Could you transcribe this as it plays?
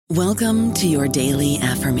Welcome to your daily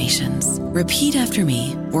affirmations. Repeat after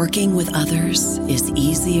me. Working with others is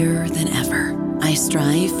easier than ever. I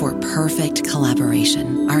strive for perfect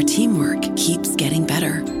collaboration. Our teamwork keeps getting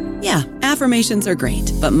better. Yeah, affirmations are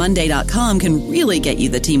great, but Monday.com can really get you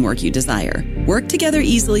the teamwork you desire. Work together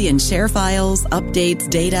easily and share files, updates,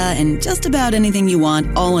 data, and just about anything you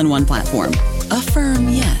want all in one platform. Affirm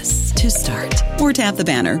yes to start, or tap the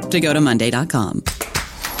banner to go to Monday.com.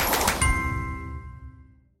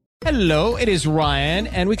 Hello, it is Ryan,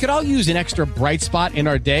 and we could all use an extra bright spot in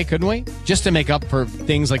our day, couldn't we? Just to make up for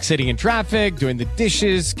things like sitting in traffic, doing the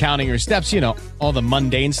dishes, counting your steps, all the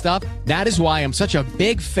mundane stuff. That is why I'm such a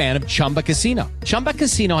big fan of Chumba Casino. Chumba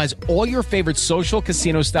Casino has all your favorite social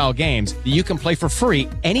casino-style games that you can play for free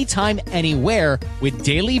anytime, anywhere with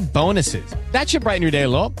daily bonuses. That should brighten your day a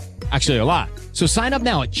little. Actually, a lot. So sign up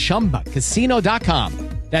now at ChumbaCasino.com.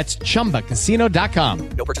 That's ChumbaCasino.com.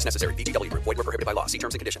 No purchase necessary. VGW Group. Void where prohibited by law. See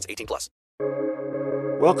terms and conditions. 18+.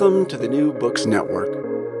 Welcome to the New Books Network.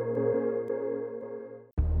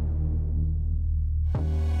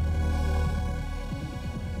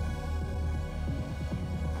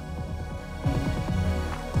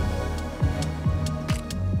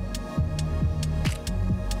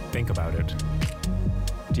 Think About It.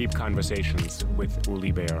 Deep conversations with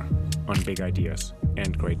Uli Baer on big ideas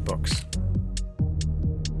and great books.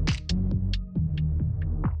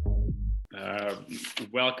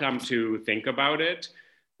 Welcome to Think About It.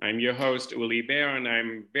 I'm your host, Uli Baer, and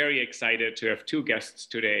I'm very excited to have two guests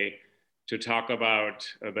today to talk about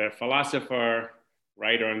the philosopher,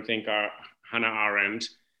 writer, and thinker Hannah Arendt.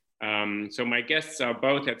 So my guests are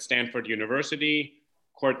both at Stanford University.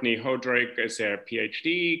 Courtney Hodrick is a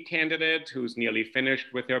PhD candidate who's nearly finished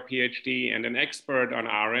with her PhD and an expert on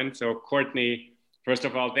Arendt. So Courtney, first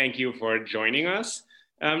of all, thank you for joining us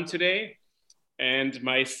today. And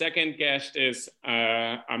my second guest is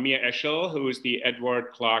Amir Eshel, who is the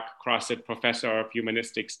Edward Clark Crosset Professor of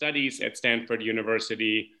Humanistic Studies at Stanford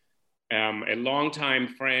University, a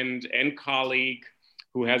longtime friend and colleague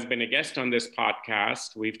who has been a guest on this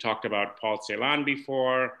podcast. We've talked about Paul Celan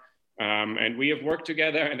before, and we have worked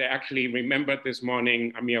together. And I actually remembered this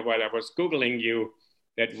morning, Amir, while I was Googling you,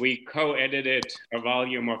 that we co-edited a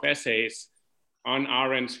volume of essays on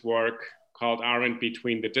Arendt's work called Arendt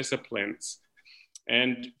Between the Disciplines.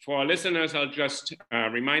 And for our listeners, I'll just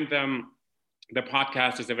remind them the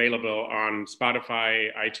podcast is available on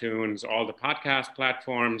Spotify, iTunes, all the podcast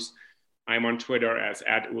platforms. I'm on Twitter as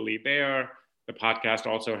 @UliBaer. The podcast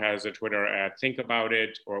also has a Twitter at Think About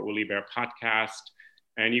It or Uli Baer Podcast.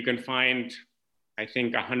 And you can find, I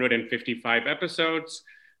think, 155 episodes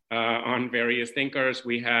on various thinkers.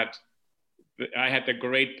 I had the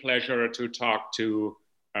great pleasure to talk to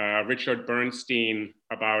Richard Bernstein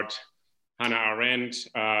about Hannah Arendt.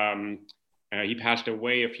 He passed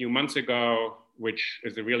away a few months ago, which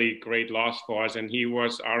is a really great loss for us. And he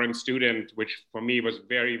was Arendt's student, which for me was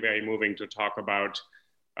very, very moving to talk about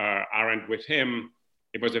Arendt with him.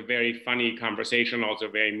 It was a very funny conversation, also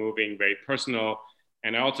very moving, very personal.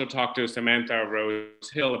 And I also talked to Samantha Rose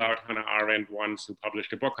Hill about Hannah Arendt once, who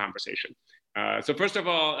published a book conversation. So first of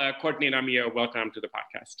all, Courtney and Amir, welcome to the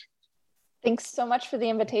podcast. Thanks so much for the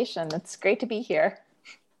invitation. It's great to be here.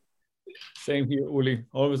 Same here, Uli.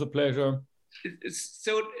 Always a pleasure.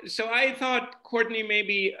 So I thought, Courtney,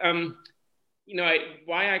 maybe,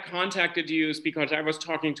 why I contacted you is because I was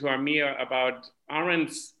talking to Amir about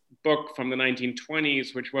Arendt's book from the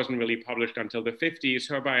 1920s, which wasn't really published until the 50s,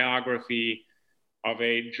 her biography of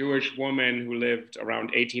a Jewish woman who lived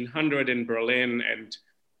around 1800 in Berlin and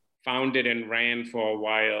founded and ran for a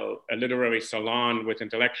while a literary salon with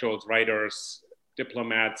intellectuals, writers,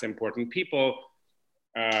 diplomats, important people.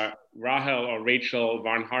 Rahel or Rachel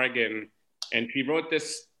Varnhagen, and she wrote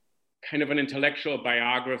this kind of an intellectual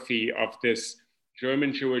biography of this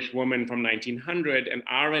German Jewish woman from 1900, and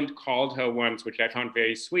Arendt called her once, which I found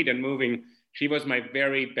very sweet and moving, she was my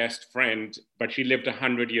very best friend, but she lived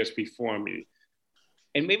 100 years before me.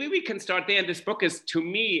 And maybe we can start there. And this book is, to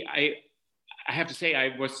me, I have to say,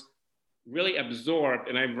 I was really absorbed,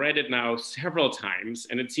 and I've read it now several times,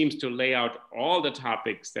 and it seems to lay out all the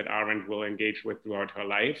topics that Arendt will engage with throughout her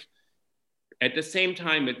life. At the same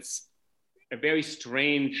time, it's a very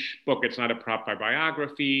strange book. It's not a proper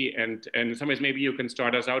biography, and in some ways, maybe you can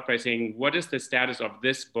start us out by saying, what is the status of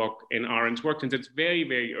this book in Arendt's work, since it's very,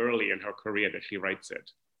 very early in her career that she writes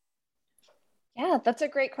it? Yeah, that's a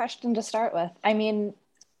great question to start with. I mean,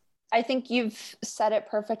 I think you've said it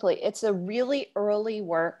perfectly. It's a really early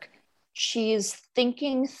work. She's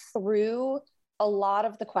thinking through a lot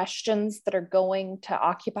of the questions that are going to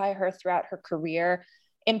occupy her throughout her career.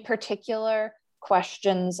 In particular,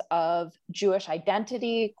 questions of Jewish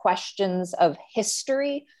identity, questions of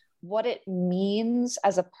history, what it means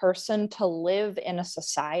as a person to live in a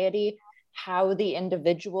society, how the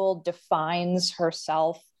individual defines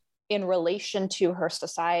herself in relation to her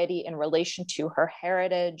society, in relation to her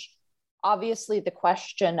heritage. Obviously, the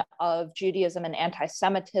question of Judaism and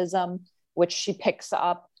anti-Semitism, which she picks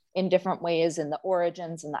up in different ways in the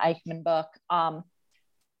Origins and the Eichmann book.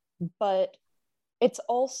 But it's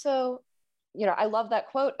also, I love that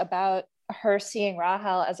quote about her seeing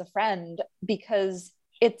Rahel as a friend, because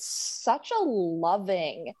it's such a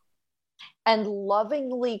loving and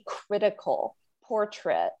lovingly critical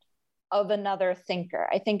portrait of another thinker.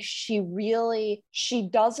 I think she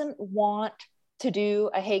doesn't want to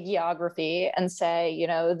do a hagiography and say,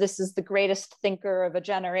 this is the greatest thinker of a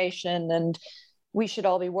generation and we should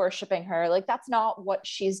all be worshiping her. Like, that's not what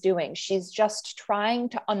she's doing. She's just trying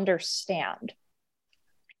to understand.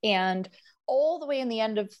 And all the way in the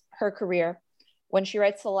end of her career, when she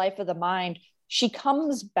writes The Life of the Mind, she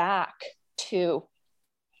comes back to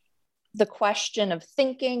the question of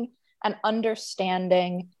thinking and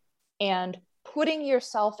understanding and putting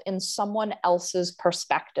yourself in someone else's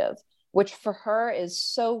perspective, which for her is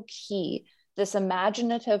so key. This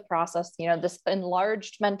imaginative process, this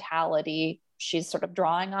enlarged mentality. She's sort of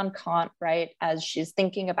drawing on Kant, right, as she's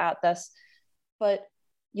thinking about this. But,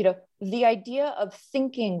 the idea of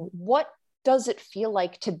thinking, what does it feel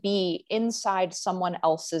like to be inside someone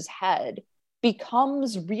else's head,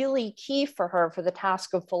 becomes really key for her for the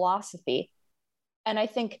task of philosophy. And I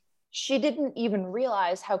think she didn't even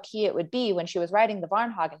realize how key it would be when she was writing the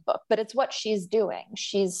Varnhagen book, but it's what she's doing.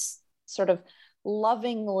 She's sort of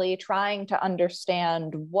lovingly trying to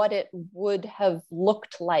understand what it would have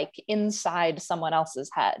looked like inside someone else's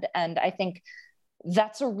head. And I think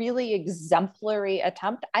that's a really exemplary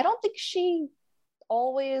attempt. I don't think she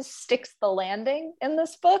always sticks the landing in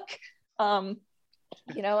this book.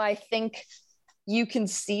 I think you can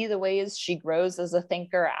see the ways she grows as a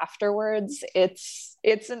thinker afterwards. It's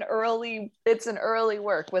an early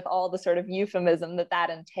work with all the sort of euphemism that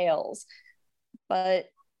entails. But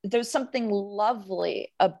there's something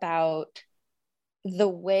lovely about the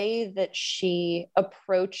way that she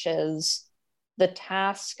approaches the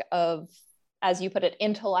task of, as you put it,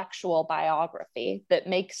 intellectual biography, that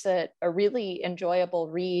makes it a really enjoyable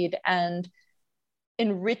read and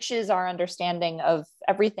enriches our understanding of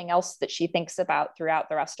everything else that she thinks about throughout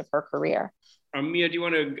the rest of her career. Mia, do you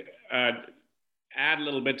want to add a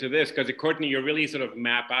little bit to this? Because Courtney, you really sort of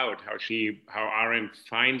map out how Arendt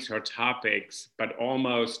finds her topics, but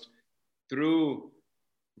almost through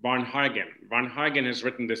Varnhagen. Varnhagen has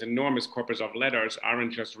written this enormous corpus of letters.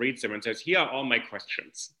 Arendt just reads them and says, here are all my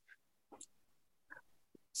questions.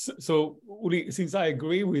 So Uli, since I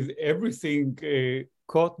agree with everything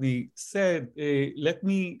Courtney said, let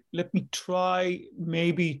me try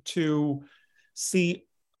maybe to see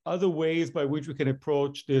other ways by which we can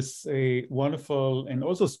approach this wonderful and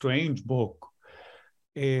also strange book.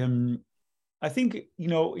 I think,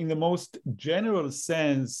 in the most general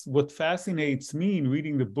sense, what fascinates me in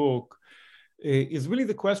reading the book is really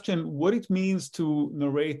the question what it means to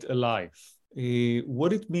narrate a life.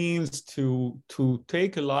 What it means to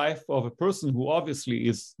take a life of a person who obviously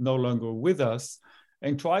is no longer with us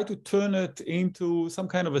and try to turn it into some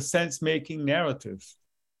kind of a sense-making narrative.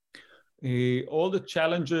 All the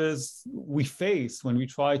challenges we face when we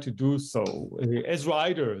try to do so, as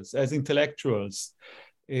writers, as intellectuals,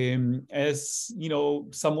 as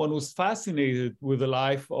someone who's fascinated with the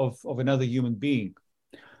life of another human being.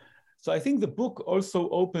 So I think the book also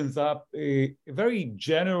opens up a very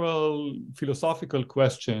general philosophical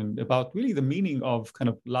question about really the meaning of kind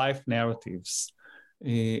of life narratives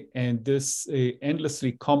and this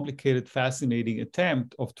endlessly complicated, fascinating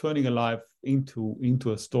attempt of turning a life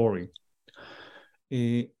into a story.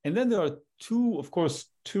 And then there are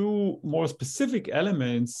two more specific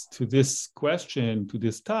elements to this question, to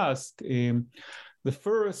this task. The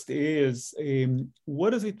first is,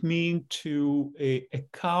 what does it mean to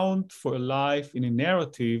account for a life in a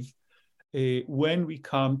narrative when we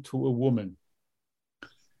come to a woman?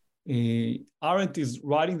 Arendt is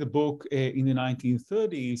writing the book in the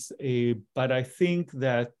 1930s, but I think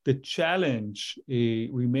that the challenge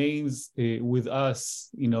remains with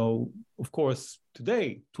us, of course,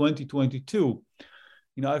 today, 2022.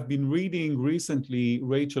 I've been reading recently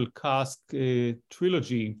Rachel Cusk's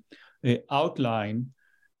trilogy, Outline,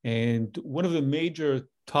 and one of the major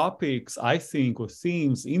topics, I think, or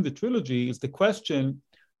themes in the trilogy is the question,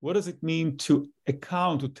 what does it mean to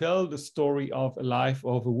tell the story of a life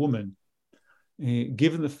of a woman?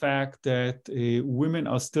 given the fact that women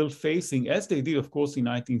are still facing, as they did, of course, in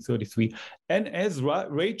 1933, and as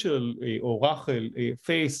Rachel or Rachel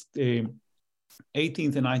faced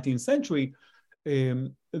 18th and 19th century,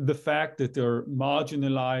 the fact that they're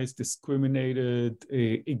marginalized, discriminated,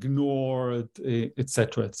 ignored,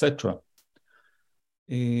 etc., etc.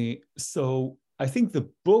 So I think the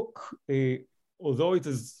book, although it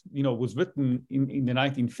is, was written in the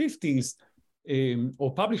 1950s,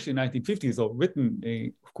 or published in the 1950s, or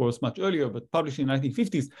written, of course, much earlier, but published in the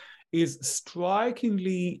 1950s, is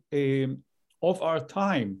strikingly of our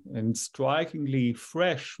time and strikingly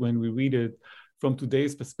fresh when we read it from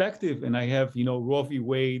today's perspective. And I have, Roe v.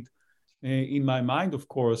 Wade in my mind, of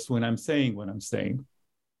course, when I'm saying what I'm saying.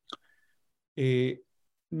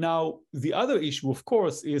 Now, the other issue, of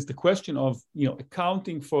course, is the question of,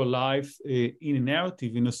 accounting for life in a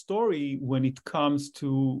narrative, in a story, when it comes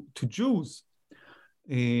to Jews.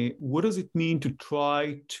 What does it mean to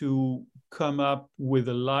try to come up with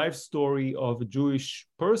a life story of a Jewish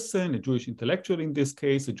person, a Jewish intellectual in this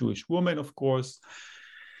case, a Jewish woman, of course?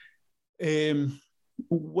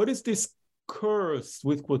 What is this curse,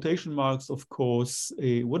 with quotation marks, of course,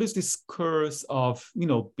 what is this curse of,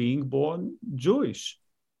 being born Jewish?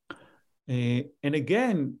 And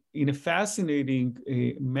again, in a fascinating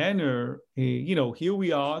manner, here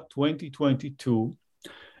we are, 2022.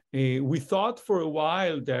 We thought for a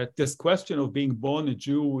while that this question of being born a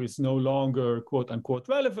Jew is no longer, quote unquote,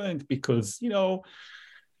 relevant because,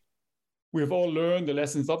 we've all learned the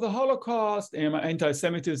lessons of the Holocaust, and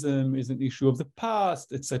anti-Semitism is an issue of the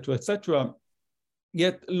past, et cetera, et cetera.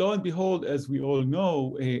 Yet, lo and behold, as we all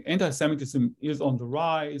know, anti-Semitism is on the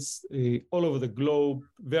rise all over the globe,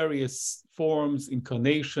 various forms,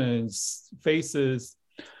 incarnations, faces.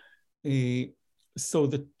 So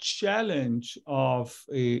the challenge of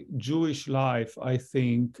Jewish life, I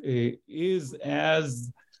think, is as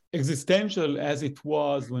existential as it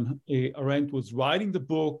was when Arendt was writing the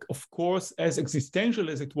book, of course, as existential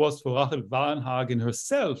as it was for Rachel Varnhagen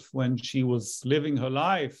herself when she was living her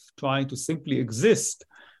life, trying to simply exist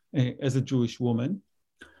as a Jewish woman.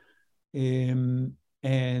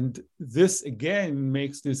 And this, again,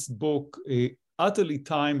 makes this book utterly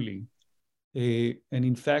timely and,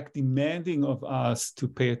 in fact, demanding of us to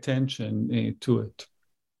pay attention to it.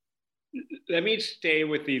 Let me stay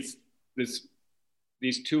with these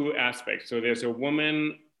two aspects. So there's a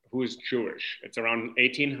woman who's Jewish. It's around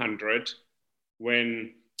 1800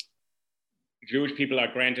 when Jewish people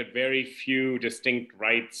are granted very few distinct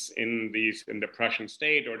rights in the Prussian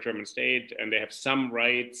state or German state, and they have some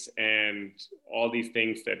rights and all these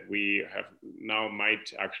things that we have now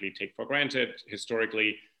might actually take for granted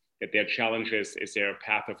historically, that their challenges is their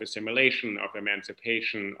path of assimilation, of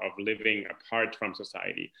emancipation, of living apart from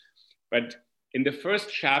society. But in the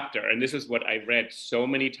first chapter, and this is what I read so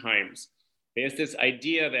many times, there's this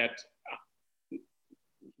idea that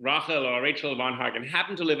Rachel or Rachel Varnhagen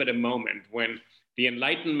happened to live at a moment when the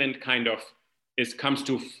Enlightenment kind of comes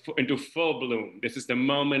into full bloom. This is the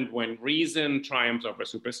moment when reason triumphs over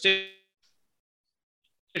superstition,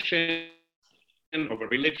 over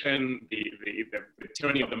religion, the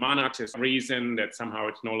tyranny of the monarchs is reason, that somehow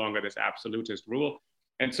it's no longer this absolutist rule.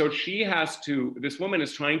 And so this woman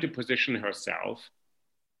is trying to position herself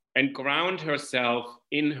and ground herself,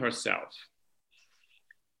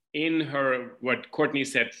 in her, what Courtney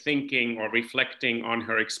said, thinking or reflecting on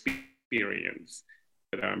her experience.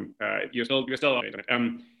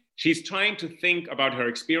 She's trying to think about her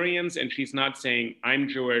experience, and she's not saying, I'm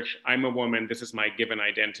Jewish, I'm a woman, this is my given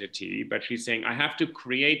identity, but she's saying, I have to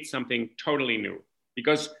create something totally new,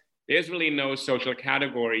 because there's really no social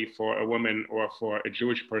category for a woman or for a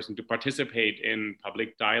Jewish person to participate in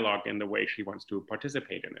public dialogue in the way she wants to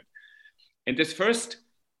participate in it. In this first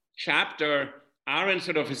chapter, Arendt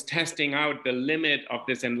sort of is testing out the limit of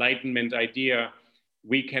this Enlightenment idea.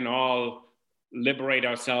 We can all liberate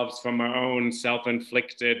ourselves from our own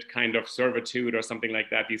self-inflicted kind of servitude or something like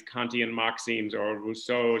that, these Kantian maxims or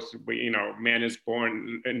Rousseau's, man is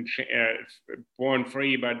born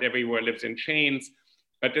free, but everywhere lives in chains.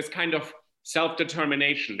 But this kind of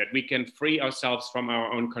self-determination that we can free ourselves from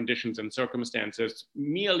our own conditions and circumstances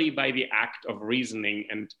merely by the act of reasoning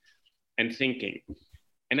and thinking.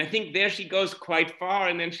 And I think there she goes quite far,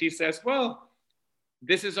 and then she says, well,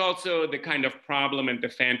 this is also the kind of problem and the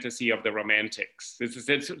fantasy of the Romantics. This is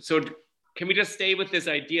it. So can we just stay with this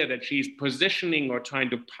idea that she's positioning or trying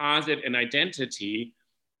to posit an identity,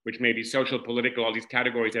 which may be social, political, all these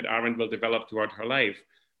categories that Arendt will develop throughout her life.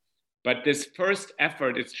 But this first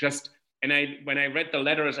effort, it's just, and when I read the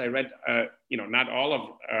letters, I read, not all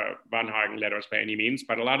of Varnhagen letters by any means,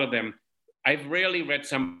 but a lot of them, I've rarely read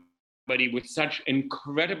somebody somebody with such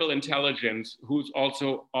incredible intelligence who's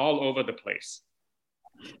also all over the place.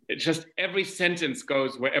 It's just every sentence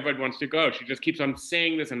goes wherever it wants to go. She just keeps on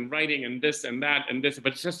saying this and writing and this and that and this,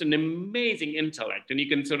 but it's just an amazing intellect. And you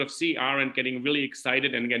can sort of see Arendt getting really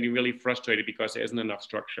excited and getting really frustrated because there isn't enough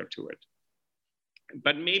structure to it.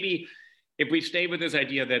 But maybe if we stay with this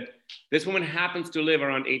idea that this woman happens to live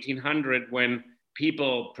around 1800 when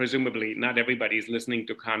people, presumably not everybody is listening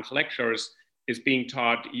to Kant's lectures, is being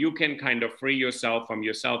taught you can kind of free yourself from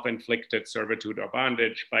your self-inflicted servitude or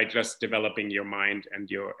bondage by just developing your mind and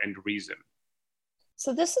reason.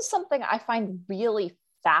 So this is something I find really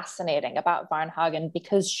fascinating about Varnhagen,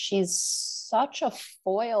 because she's such a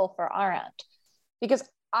foil for Arendt. Because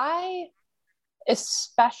I,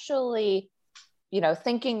 especially,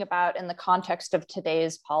 thinking about in the context of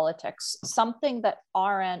today's politics, something that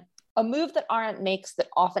a move that Arendt makes that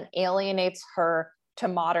often alienates her to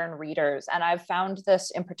modern readers, and I've found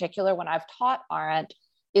this in particular when I've taught Arendt,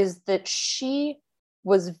 is that she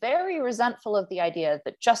was very resentful of the idea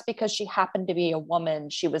that just because she happened to be a woman,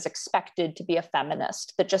 she was expected to be a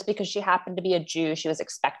feminist, that just because she happened to be a Jew, she was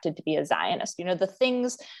expected to be a Zionist. The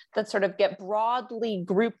things that sort of get broadly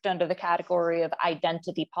grouped under the category of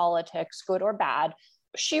identity politics, good or bad,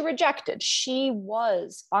 she rejected.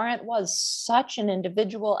 Arendt was such an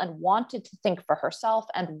individual and wanted to think for herself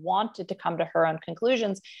and wanted to come to her own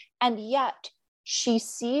conclusions. And yet she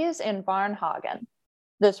sees in Varnhagen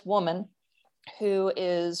this woman who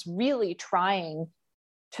is really trying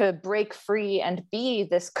to break free and be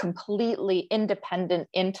this completely independent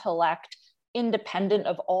intellect, independent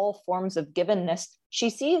of all forms of givenness. She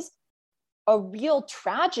sees a real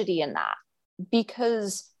tragedy in that,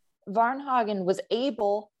 because Varnhagen was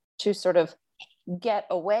able to sort of get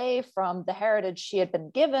away from the heritage she had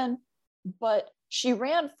been given, but she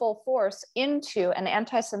ran full force into an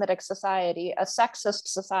anti-Semitic society, a sexist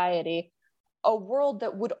society, a world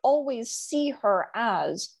that would always see her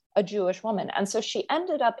as a Jewish woman. And so she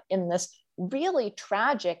ended up in this really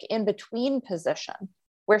tragic in-between position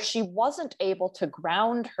where she wasn't able to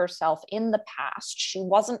ground herself in the past. She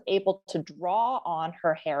wasn't able to draw on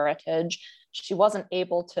her heritage. She wasn't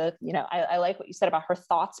able to, I like what you said about her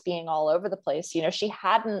thoughts being all over the place. She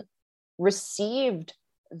hadn't received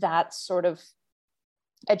that sort of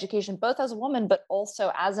education, both as a woman, but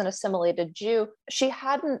also as an assimilated Jew. She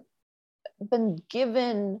hadn't been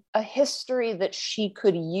given a history that she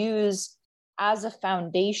could use as a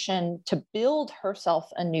foundation to build herself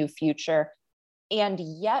a new future. And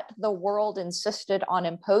yet the world insisted on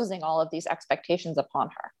imposing all of these expectations upon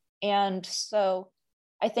her. And so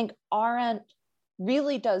I think Arendt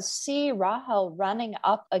really does see Rahel running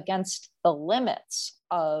up against the limits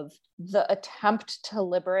of the attempt to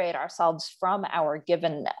liberate ourselves from our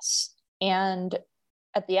givenness. And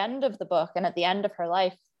at the end of the book and at the end of her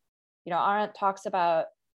life, Arendt talks about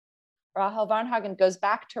Rahel Varnhagen goes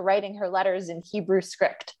back to writing her letters in Hebrew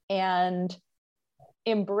script and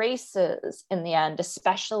embraces in the end,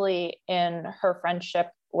 especially in her friendship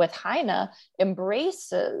with Heine,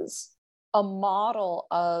 embraces a model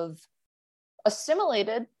of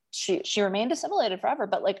assimilated, she remained assimilated forever,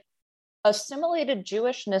 but like assimilated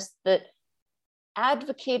Jewishness that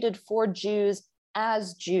advocated for Jews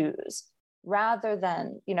as Jews rather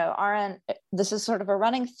than, Arendt, this is sort of a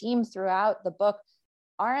running theme throughout the book.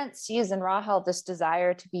 Arendt sees in Rahel this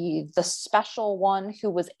desire to be the special one who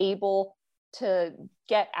was able to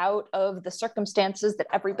get out of the circumstances that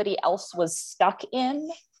everybody else was stuck in.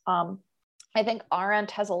 I think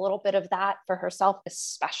Arendt has a little bit of that for herself,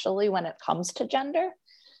 especially when it comes to gender.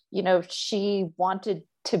 She wanted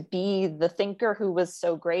to be the thinker who was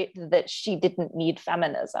so great that she didn't need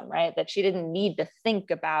feminism, right? That she didn't need to think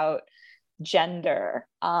about gender.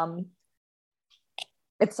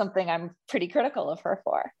 It's something I'm pretty critical of her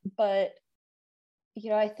for. But,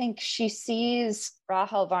 I think she sees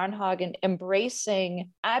Rahel Varnhagen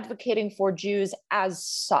advocating for Jews as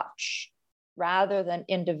such, rather than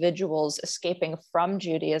individuals escaping from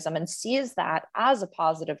Judaism, and sees that as a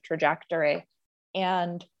positive trajectory.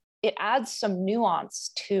 And it adds some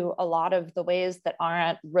nuance to a lot of the ways that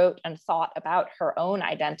Arendt wrote and thought about her own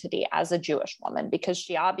identity as a Jewish woman, because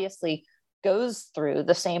she obviously goes through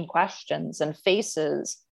the same questions and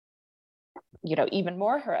faces, even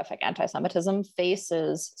more horrific anti-Semitism,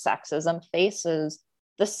 faces sexism, faces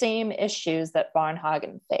the same issues that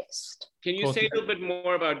Varnhagen faced. Can you say a little bit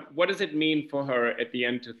more about what does it mean for her at the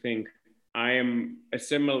end to think, I am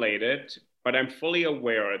assimilated, but I'm fully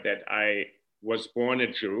aware that I was born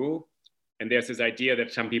a Jew, and there's this idea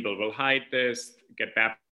that some people will hide this, get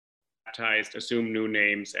baptized, assume new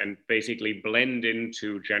names, and basically blend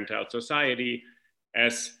into Gentile society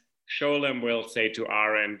as Scholem will say to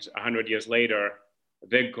Arendt 100 years later,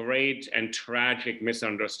 the great and tragic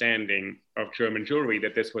misunderstanding of German Jewry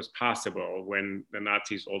that this was possible when the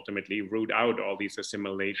Nazis ultimately root out all these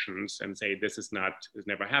assimilations and say this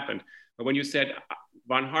never happened. But when you said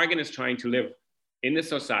von Hargen is trying to live in the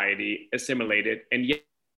society, assimilated, and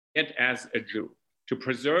yet as a Jew, to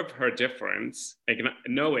preserve her difference,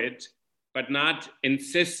 know it, but not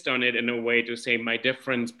insist on it in a way to say my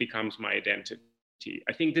difference becomes my identity.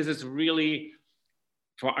 I think this is really,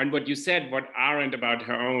 and what you said, what Arendt about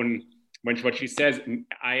her own, what she says,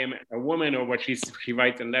 I am a woman, or what she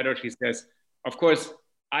writes in letters, she says, of course,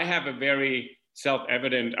 I have a very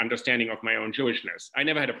self-evident understanding of my own Jewishness. I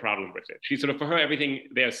never had a problem with it. She sort of, for her, everything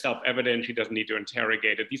there is self-evident. She doesn't need to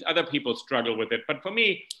interrogate it. These other people struggle with it. But for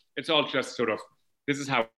me, it's all just sort of, this is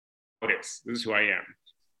how it is. This is who I am.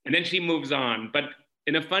 And then she moves on. But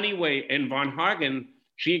in a funny way, in von Hargen,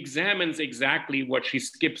 she examines exactly what she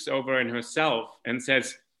skips over in herself and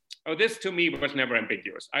says, oh, this to me was never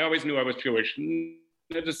ambiguous. I always knew I was Jewish.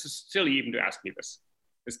 This is silly even to ask me this,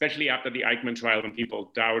 especially after the Eichmann trial, when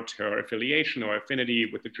people doubt her affiliation or affinity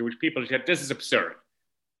with the Jewish people. She said, this is absurd.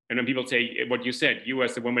 And when people say what you said, you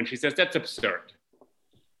as a woman, she says, that's absurd.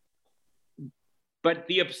 But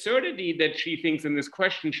the absurdity that she thinks in this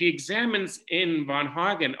question, she examines in von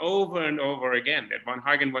Hargen over and over again, that von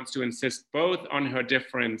Hargen wants to insist both on her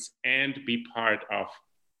difference and be part of,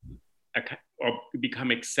 or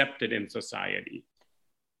become accepted in society.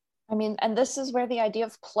 I mean, and this is where the idea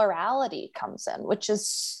of plurality comes in, which is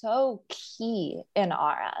so key in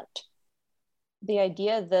Arendt. The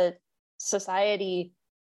idea that society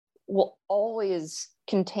will always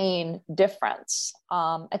contain difference.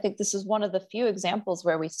 I think this is one of the few examples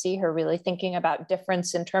where we see her really thinking about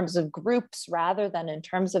difference in terms of groups rather than in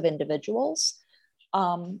terms of individuals.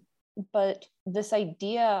 But this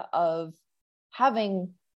idea of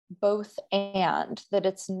having both and, that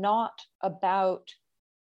it's not about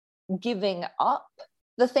giving up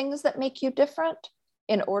the things that make you different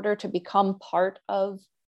in order to become part of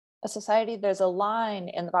a society. There's a line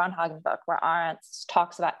in the von Hargen book where Arendt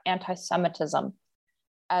talks about anti-Semitism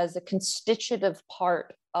as a constitutive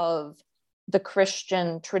part of the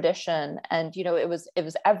Christian tradition. And, you know, it was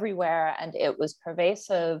everywhere and it was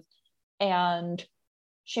pervasive. And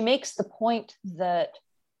she makes the point that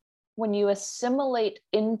when you assimilate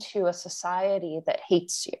into a society that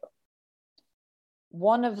hates you,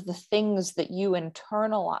 one of the things that you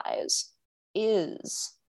internalize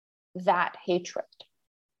is that hatred,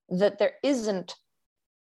 that there isn't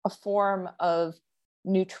a form of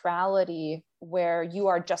neutrality where you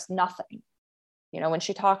are just nothing. You know, when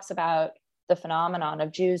she talks about the phenomenon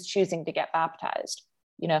of Jews choosing to get baptized,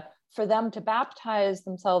 you know, for them to baptize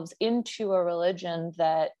themselves into a religion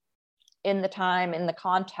that in the time, in the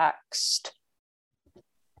context,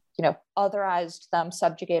 you know, otherized them,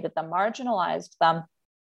 subjugated them, marginalized them,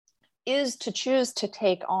 is to choose to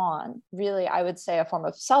take on, really, I would say, a form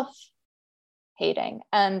of self-hating.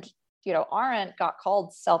 And, you know, Arendt got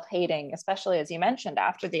called self-hating, especially, as you mentioned,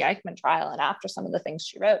 after the Eichmann trial and after some of the things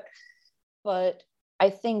she wrote. But I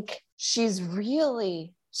think she's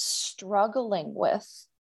really struggling with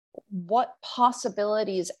what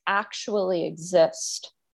possibilities actually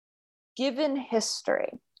exist, given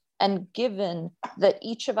history, and given that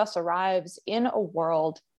each of us arrives in a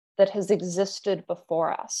world that has existed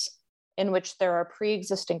before us, in which there are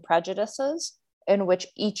pre-existing prejudices, in which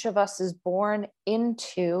each of us is born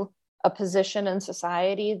into a position in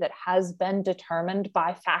society that has been determined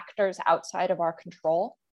by factors outside of our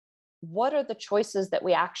control. What are the choices that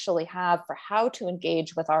we actually have for how to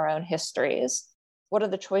engage with our own histories? What are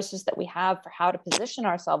the choices that we have for how to position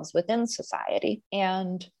ourselves within society?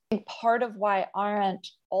 And I think part of why Arendt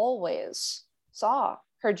always saw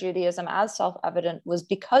her Judaism as self-evident was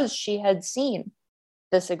because she had seen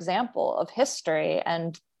this example of history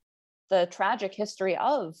and the tragic history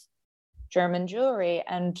of German Jewry,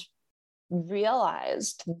 and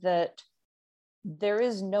realized that there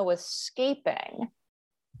is no escaping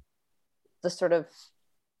the sort of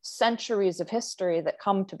centuries of history that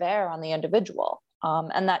come to bear on the individual.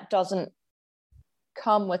 And that doesn't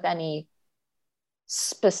come with any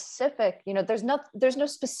specific, you know, there's no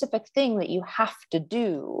specific thing that you have to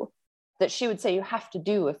do that she would say you have to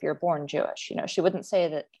do if you're born Jewish. You know, she wouldn't say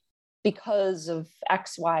that because of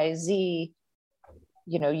X, Y, Z,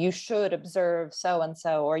 you know, you should observe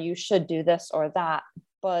so-and-so, or you should do this or that.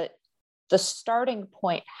 But the starting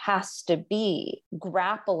point has to be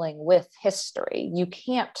grappling with history. You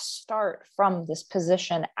can't start from this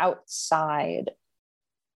position outside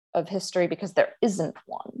of history because there isn't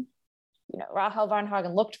one. You know, Rahel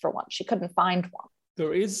Varnhagen looked for one. She couldn't find one.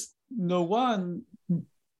 There is no one,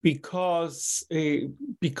 because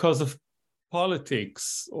of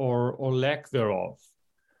politics or lack thereof,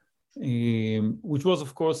 which was,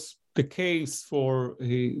 of course, the case for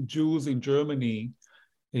Jews in Germany,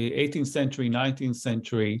 18th century, 19th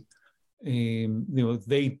century.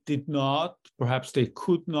 They did not, perhaps they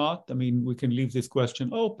could not, I mean, we can leave this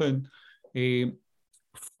question open,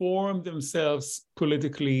 form themselves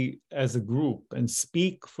politically as a group and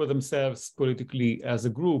speak for themselves politically as a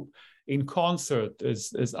group in concert,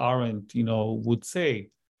 as Arendt, would say.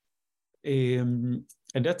 And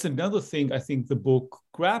that's another thing I think the book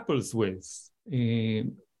grapples with.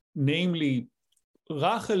 Namely,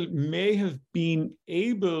 Rachel may have been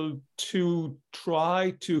able to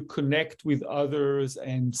try to connect with others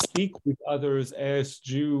and speak with others as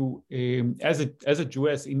a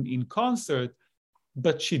Jewess in concert,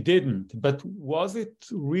 but she didn't. But was it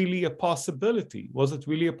really a possibility? Was it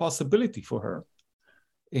really a possibility for her?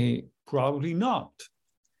 Probably not,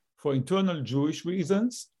 for internal Jewish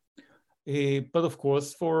reasons, but of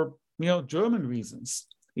course for German reasons.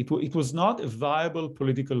 It was not a viable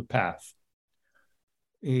political path.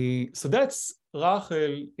 So that's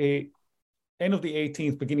Rachel, end of the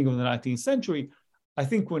 18th, beginning of the 19th century. I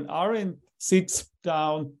think when Arendt sits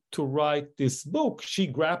down to write this book, she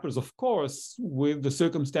grapples, of course, with the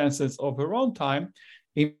circumstances of her own time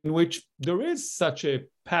in which there is such a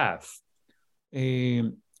path.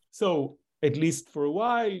 So at least for a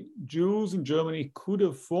while, Jews in Germany could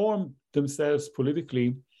have formed themselves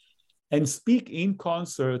politically and speak in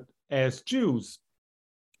concert as Jews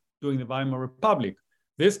during the Weimar Republic.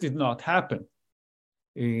 This did not happen.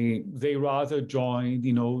 They rather joined,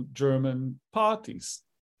 German parties,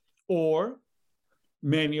 or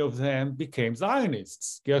many of them became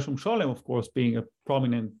Zionists. Gershom Scholem, of course, being a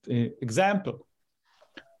prominent example.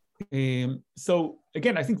 So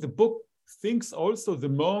again, I think the book thinks also the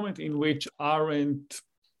moment in which Arendt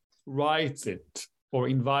writes it, or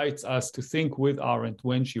invites us to think with Arendt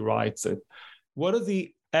when she writes it. What are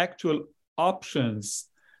the actual options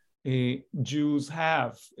Jews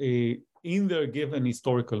have in their given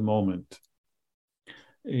historical moment?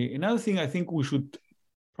 Another thing I think we should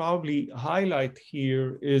probably highlight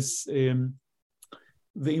here is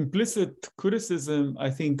the implicit criticism I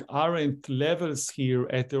think Arendt levels here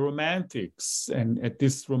at the Romantics and at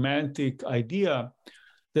this romantic idea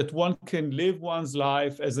that one can live one's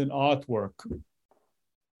life as an artwork.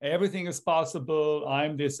 Everything is possible.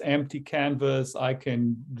 I'm this empty canvas. I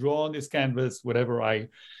can draw on this canvas whatever I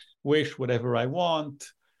wish, whatever I want.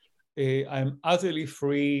 I'm utterly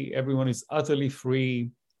free. Everyone is utterly free.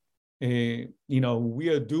 We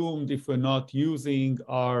are doomed if we're not using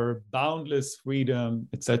our boundless freedom,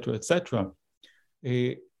 etc., etc.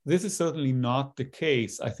 This is certainly not the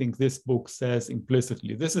case. I think this book says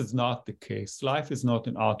implicitly, this is not the case. Life is not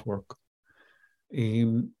an artwork.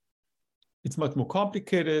 It's much more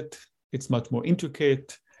complicated. It's much more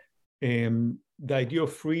intricate. The idea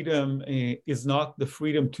of freedom is not the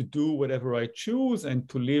freedom to do whatever I choose and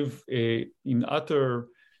to live in utter,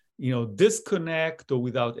 disconnect or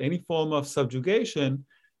without any form of subjugation.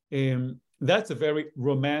 That's a very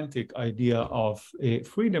romantic idea of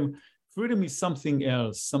freedom. Freedom is something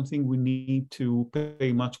else, something we need to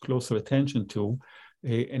pay much closer attention to.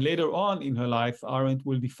 And later on in her life, Arendt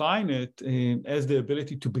will define it as the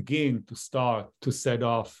ability to begin, to start, to set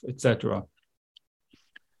off, etc.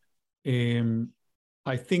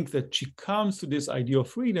 I think that she comes to this idea of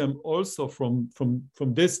freedom also from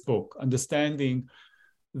this book, understanding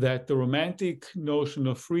that the romantic notion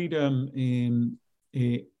of freedom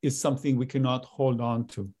is something we cannot hold on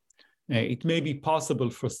to. It may be possible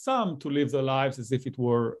for some to live their lives as if it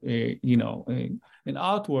were, an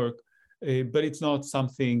artwork, but it's not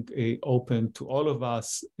something open to all of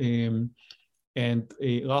us. And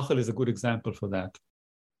Rachel is a good example for that.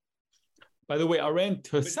 By the way, Arendt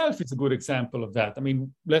herself is a good example of that. I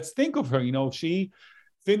mean, let's think of her. She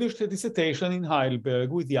finished her dissertation in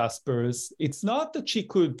Heidelberg with Jaspers. It's not that she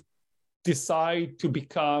could decide to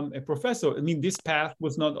become a professor. I mean, this path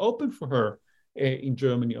was not open for her in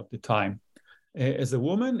Germany of the time. As a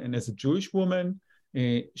woman and as a Jewish woman,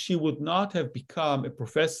 she would not have become a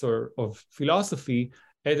professor of philosophy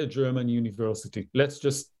at a German university. Let's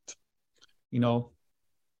just,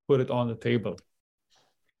 put it on the table.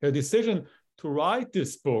 Her decision to write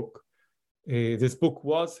this book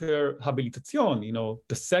was her habilitation,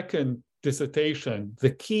 the second dissertation,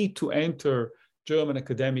 the key to enter German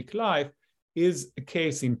academic life, is a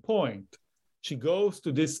case in point. She goes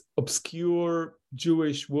to this obscure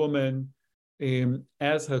Jewish woman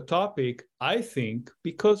as her topic, I think,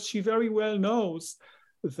 because she very well knows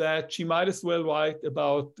that she might as well write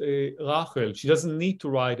about Rachel. She doesn't need to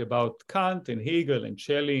write about Kant and Hegel and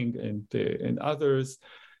Schelling and others.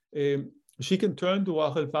 She can turn to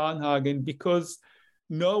Rachel Varnhagen because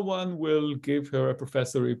no one will give her a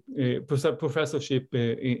professorship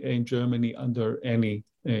in Germany under any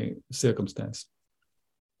circumstance.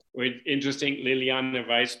 Well, interesting. Liliane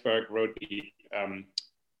Weisberg wrote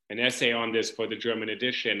an essay on this for the German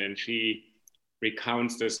edition, and she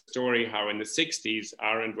recounts the story how in the 60s,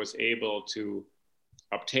 Arendt was able to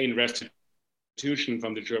obtain restitution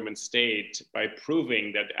from the German state by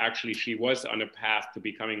proving that actually she was on a path to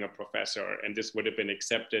becoming a professor, and this would have been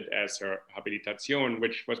accepted as her habilitation,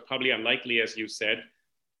 which was probably unlikely, as you said.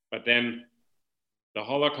 But then the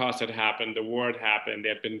Holocaust had happened, the war had happened,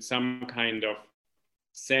 there had been some kind of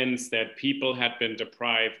sense that people had been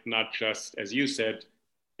deprived, not just, as you said,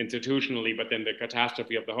 institutionally, but then the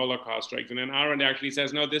catastrophe of the Holocaust strikes. And then Arendt actually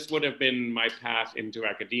says, no, this would have been my path into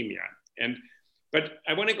academia. But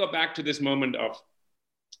I want to go back to this moment of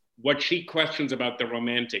what she questions about the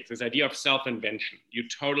Romantics, this idea of self-invention. You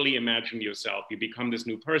totally imagine yourself. You become this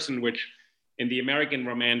new person, which in the American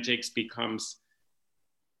Romantics becomes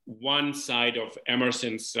one side of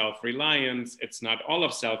Emerson's self-reliance. It's not all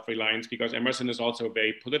of self-reliance, because Emerson is also a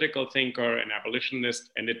very political thinker, an abolitionist.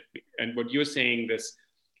 And what you're saying,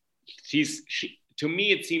 to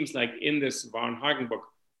me, it seems like in this Varnhagen book,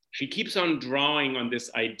 she keeps on drawing on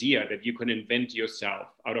this idea that you can invent yourself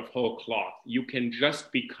out of whole cloth. You can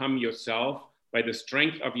just become yourself by the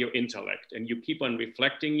strength of your intellect, and you keep on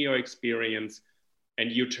reflecting your experience,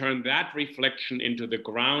 and you turn that reflection into the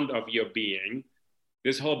ground of your being.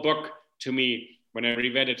 This whole book, to me, when I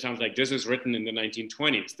reread it, sounds like this is written in the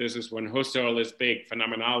 1920s. This is when Husserl is big,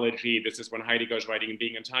 phenomenology. This is when Heidegger is writing in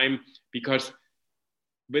Being and Time, because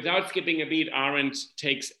without skipping a beat, Arendt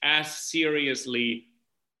takes as seriously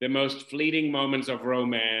the most fleeting moments of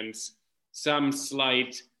romance, some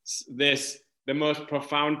slight, the most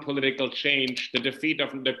profound political change, the defeat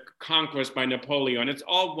of the conquest by Napoleon. It's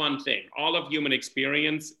all one thing. All of human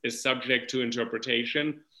experience is subject to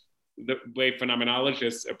interpretation, the way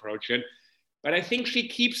phenomenologists approach it. But I think she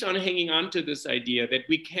keeps on hanging on to this idea that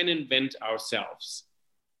we can invent ourselves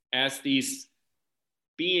as these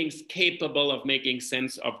beings capable of making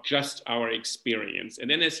sense of just our experience. And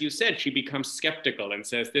then, as you said, she becomes skeptical and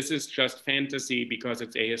says, this is just fantasy because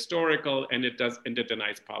it's ahistorical and it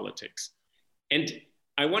denies politics. And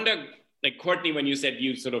I wonder, like Courtney, when you said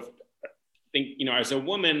you sort of think, as a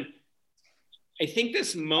woman, I think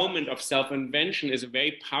this moment of self-invention is a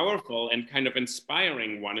very powerful and kind of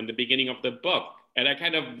inspiring one in the beginning of the book. And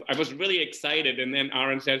I was really excited. And then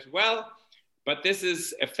Arendt says, well, but this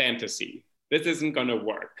is a fantasy. This isn't going to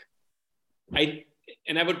work. I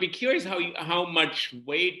would be curious how much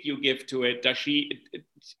weight you give to it.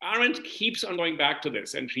 Arendt keeps on going back to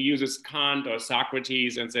this, and she uses Kant or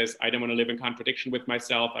Socrates and says, I don't want to live in contradiction with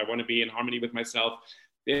myself. I want to be in harmony with myself.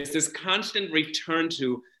 There's this constant return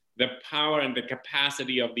to the power and the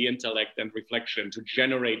capacity of the intellect and reflection to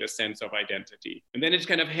generate a sense of identity. And then it's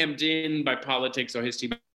kind of hemmed in by politics or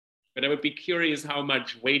history. But I would be curious how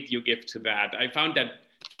much weight you give to that. I found that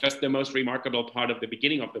just the most remarkable part of the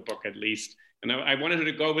beginning of the book, at least. And I wanted her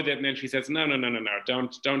to go with it. And then she says, no,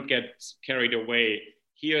 don't get carried away.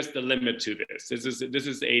 Here's the limit to this. This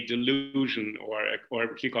is a delusion,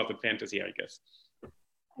 or she calls it fantasy, I guess.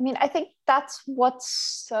 I mean, I think that's what's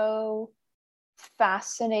so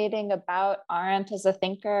fascinating about Arendt as a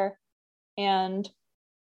thinker. And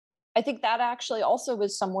I think that actually also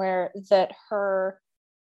was somewhere that her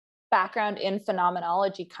background in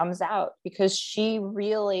phenomenology comes out, because she's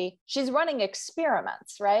running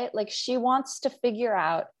experiments, right? Like, she wants to figure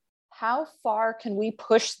out how far can we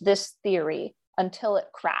push this theory until it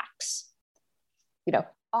cracks.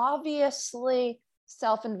 Obviously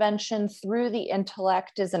self-invention through the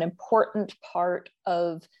intellect is an important part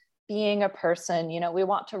of being a person. We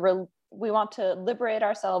want to liberate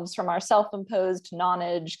ourselves from our self-imposed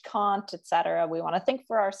nonage, Kant, etc. We want to think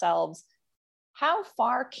for ourselves. How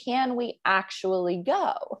far can we actually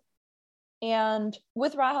go? And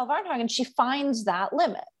with Rahel Varnhagen, she finds that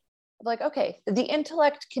limit. Like, okay, the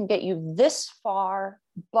intellect can get you this far,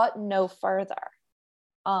 but no further.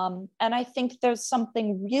 And I think there's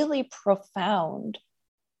something really profound.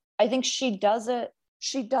 I think she does it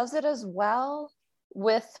as well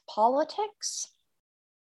with politics.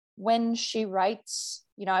 When she writes,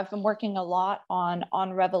 I've been working a lot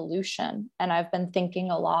on revolution, and I've been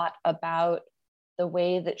thinking a lot about the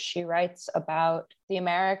way that she writes about the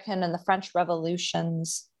American and the French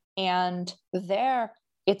revolutions. And there,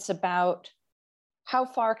 it's about how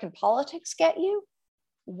far can politics get you?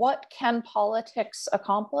 What can politics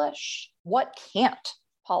accomplish? What can't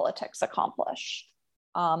politics accomplish?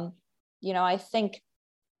 I think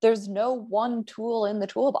there's no one tool in the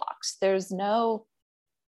toolbox. There's no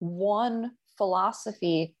one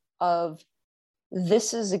philosophy of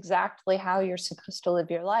this is exactly how you're supposed to live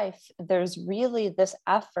your life. There's really this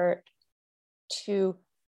effort to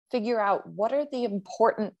figure out what are the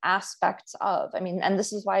important aspects of, and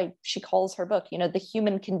this is why she calls her book, the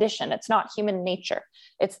human condition. It's not human nature,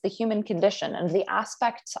 it's the human condition, and the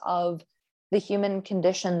aspects of the human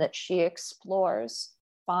condition that she explores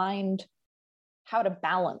find how to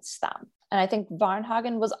balance them. And I think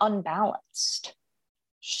Varnhagen was unbalanced.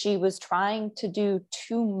 She was trying to do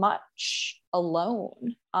too much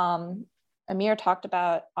alone. Amir talked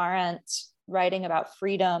about Arendt writing about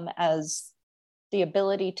freedom as the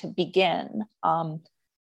ability to begin.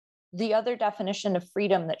 The other definition of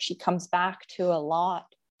freedom that she comes back to a lot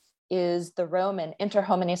is the Roman inter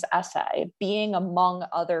homines esse, being among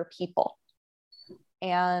other people.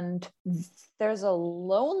 And there's a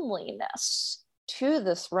loneliness to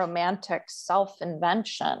this romantic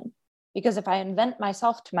self-invention, because if I invent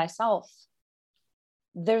myself to myself,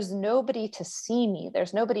 there's nobody to see me.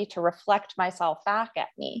 There's nobody to reflect myself back at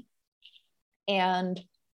me. And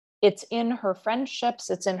it's in her friendships,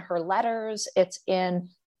 it's in her letters, it's in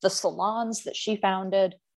the salons that she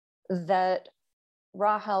founded that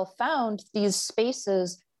Rahel found these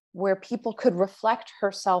spaces where people could reflect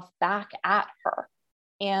herself back at her.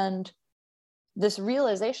 And this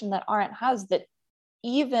realization that Arendt has that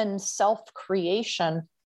even self-creation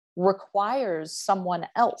requires someone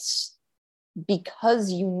else,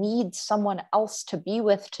 because you need someone else to be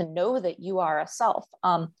with to know that you are a self.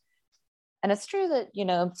 And it's true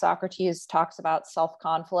that, Socrates talks about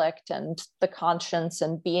self-conflict and the conscience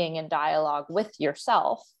and being in dialogue with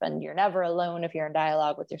yourself, and you're never alone if you're in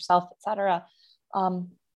dialogue with yourself, etc.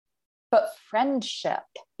 But friendship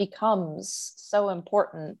becomes so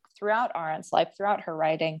important throughout Arendt's life, throughout her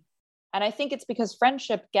writing. And I think it's because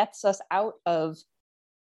friendship gets us out of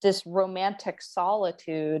this romantic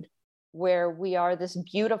solitude where we are this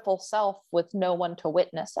beautiful self with no one to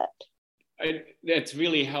witness it. That's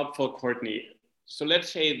really helpful, Courtney. So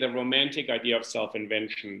let's say the romantic idea of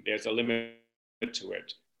self-invention, there's a limit to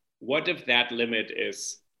it. What if that limit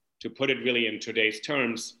is, to put it really in today's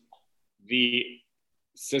terms, the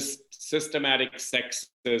systematic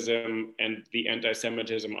sexism and the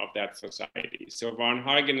anti-Semitism of that society? So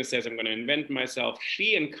Varnhagen says, I'm going to invent myself.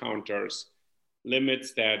 She encounters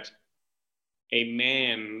limits that a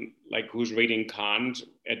man, like who's reading Kant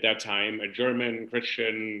at that time, a German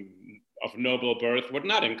Christian of noble birth, would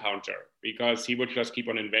not encounter, because he would just keep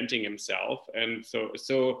on inventing himself. And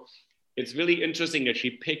so it's really interesting that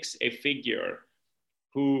she picks a figure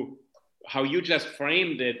who, how you just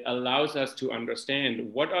framed it, allows us to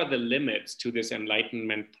understand what are the limits to this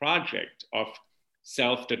Enlightenment project of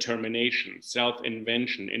self-determination,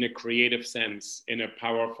 self-invention in a creative sense, in a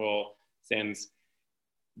powerful sense.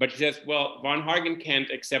 But she says, well, Varnhagen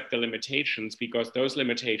can't accept the limitations because those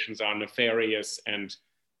limitations are nefarious and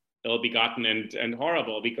ill-begotten and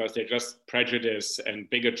horrible, because they're just prejudice and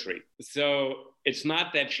bigotry. So it's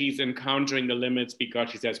not that she's encountering the limits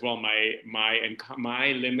because she says, well, my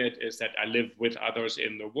limit is that I live with others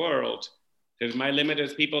in the world. Because my limit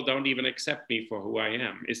is people don't even accept me for who I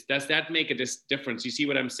am. Does that make a difference? You see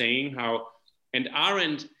what I'm saying? And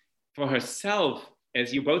Arendt, for herself,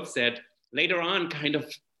 as you both said, later on kind of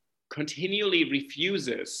continually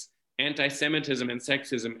refuses anti-Semitism and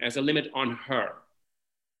sexism as a limit on her.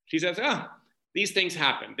 She says, these things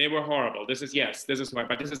happen. They were horrible. This is why,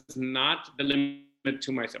 but this is not the limit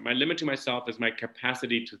to myself. My limit to myself is my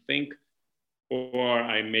capacity to think, or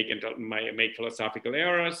I make philosophical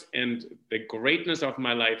errors. And the greatness of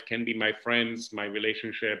my life can be my friends, my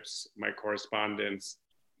relationships, my correspondence,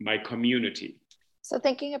 my community. So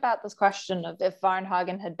thinking about this question of if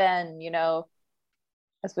Varnhagen had been,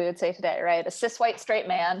 as we would say today, right, a cis white straight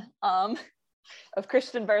man of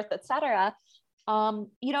Christian birth, etc.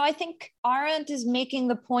 I think Arendt is making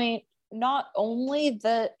the point not only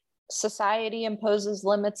that society imposes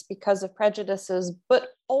limits because of prejudices, but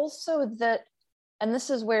also that, and this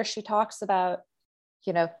is where she talks about,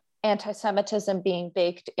 anti-Semitism being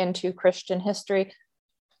baked into Christian history.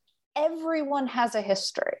 Everyone has a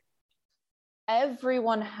history.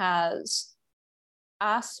 Everyone has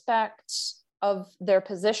aspects of their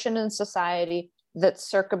position in society that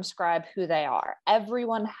circumscribe who they are.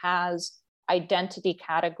 Everyone has identity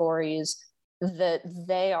categories that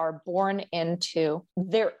they are born into.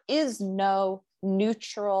 There is no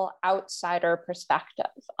neutral outsider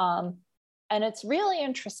perspective. And it's really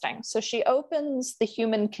interesting. So she opens The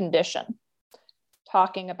Human Condition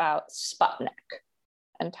talking about Sputnik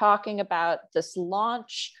and talking about this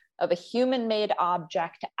launch of a human-made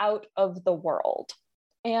object out of the world.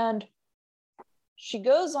 And she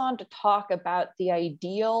goes on to talk about the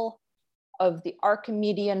ideal of the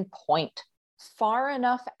Archimedean point, far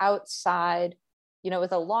enough outside,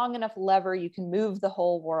 with a long enough lever, you can move the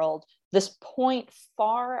whole world, this point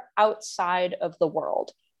far outside of the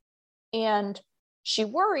world. And she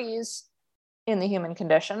worries in the human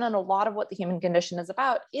condition, and a lot of what the human condition is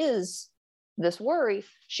about is this worry.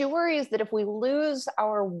 She worries that if we lose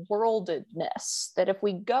our worldedness, that if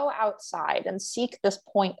we go outside and seek this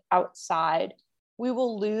point outside, we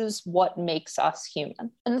will lose what makes us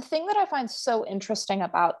human. And the thing that I find so interesting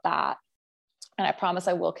about that, and I promise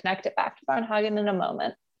I will connect it back to Varnhagen in a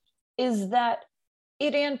moment, is that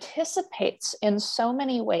it anticipates in so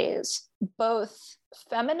many ways both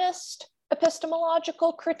feminist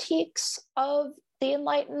epistemological critiques of the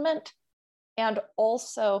Enlightenment and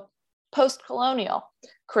also post-colonial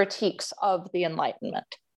critiques of the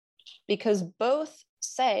Enlightenment, because both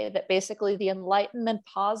say that basically the Enlightenment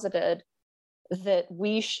posited that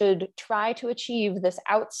we should try to achieve this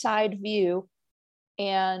outside view,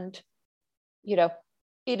 and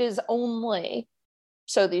it is only,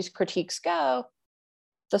 so these critiques go,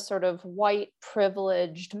 the sort of white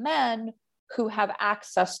privileged men who have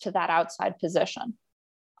access to that outside position.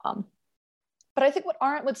 But I think what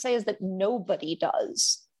Arendt would say is that nobody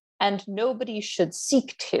does, and nobody should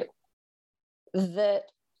seek to. That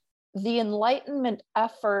the Enlightenment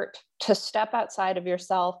effort to step outside of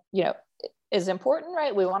yourself, is important,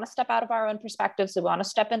 right? We want to step out of our own perspectives. We want to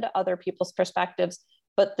step into other people's perspectives.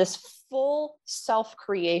 But this full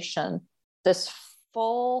self-creation, this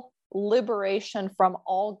full liberation from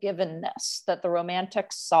all givenness that the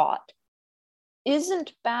Romantics sought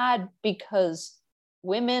isn't bad because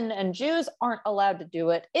women and Jews aren't allowed to do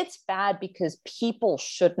it. It's bad because people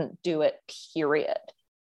shouldn't do it, period.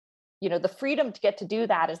 The freedom to get to do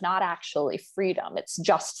that is not actually freedom. It's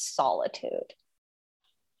just solitude.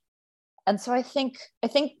 And so I think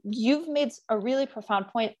you've made a really profound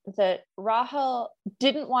point that Rahel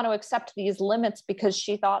didn't want to accept these limits because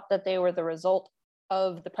she thought that they were the result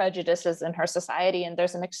of the prejudices in her society. And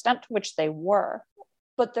there's an extent to which they were.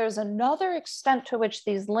 But there's another extent to which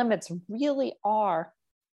these limits really are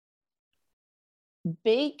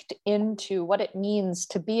baked into what it means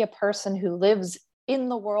to be a person who lives in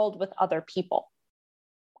the world with other people.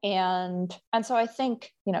 And so I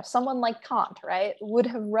think, someone like Kant, right, would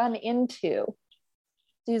have run into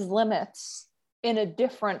these limits in a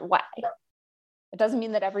different way. It doesn't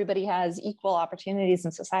mean that everybody has equal opportunities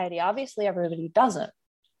in society. Obviously, everybody doesn't.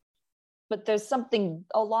 But there's something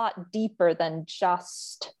a lot deeper than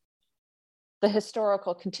just the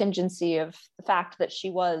historical contingency of the fact that she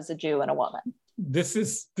was a Jew and a woman. This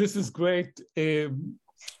is great. I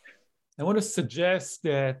want to suggest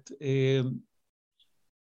that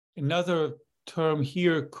another term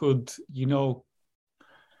here could,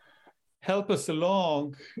 help us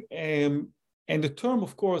along. And the term,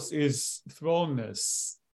 of course, is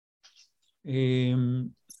thrownness.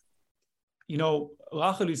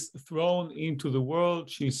 Rachel is thrown into the world.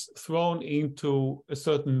 She's thrown into a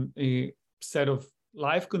certain set of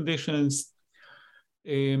life conditions.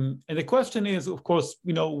 And the question is, of course,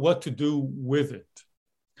 what to do with it.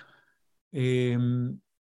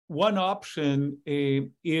 One option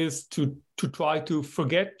is to try to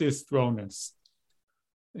forget this thrownness,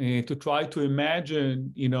 to try to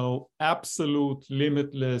imagine, absolute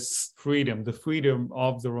limitless freedom, the freedom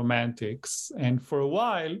of the Romantics. And for a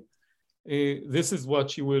while, this is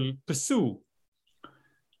what she will pursue.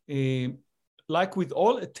 Like with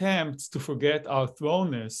all attempts to forget our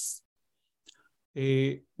thrownness,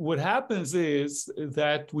 what happens is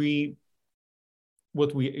that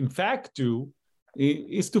what we in fact do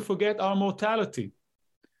is to forget our mortality,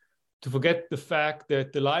 to forget the fact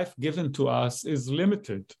that the life given to us is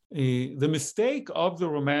limited. The mistake of the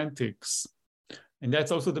Romantics, and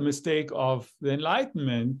that's also the mistake of the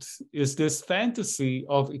Enlightenment, is this fantasy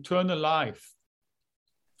of eternal life,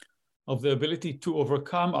 of the ability to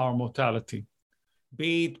overcome our mortality,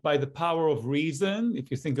 be it by the power of reason,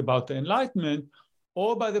 if you think about the Enlightenment,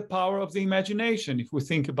 or by the power of the imagination, if we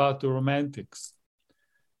think about the Romantics.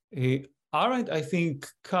 Arendt, I think,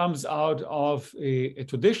 comes out of a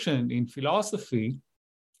tradition in philosophy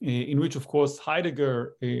in which, of course,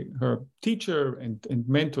 Heidegger, her teacher and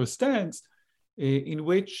mentor, stands, in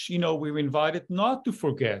which, we're invited not to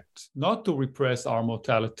forget, not to repress our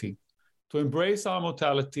mortality, to embrace our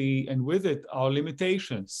mortality and with it, our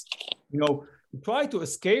limitations. Try to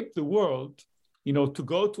escape the world, to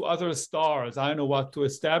go to other stars, to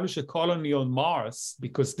establish a colony on Mars,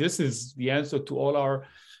 because this is the answer to all our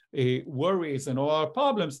worries and all our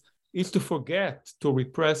problems is to forget to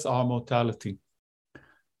repress our mortality.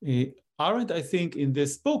 Arendt, I think, in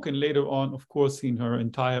this book, and later on, of course, in her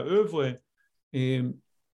entire oeuvre,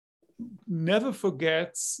 never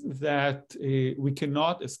forgets that we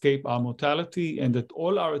cannot escape our mortality, and that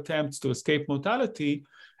all our attempts to escape mortality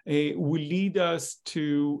will lead us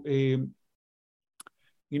to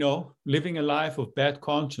living a life of bad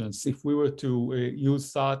conscience, if we were to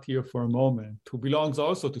use Sartre here for a moment, who belongs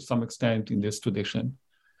also to some extent in this tradition.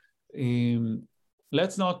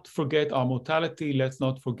 Let's not forget our mortality. Let's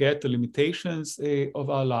not forget the limitations of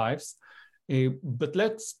our lives. But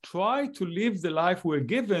let's try to live the life we're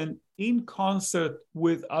given in concert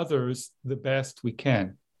with others the best we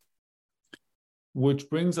can. Which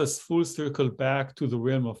brings us full circle back to the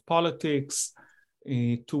realm of politics,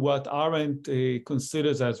 to what Arendt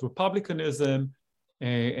considers as republicanism,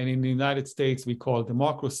 and in the United States we call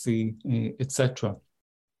democracy, etc.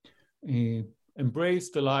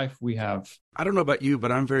 Embrace the life we have. I don't know about you, but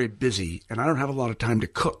I'm very busy and I don't have a lot of time to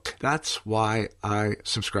cook. That's why I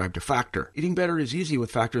subscribe to Factor. Eating better is easy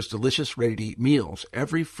with Factor's delicious, ready-to-eat meals.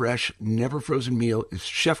 Every fresh, never frozen meal is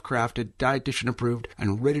chef-crafted, dietitian approved,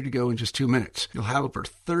 and ready to go in just 2 minutes. You'll have over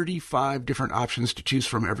 35 different options to choose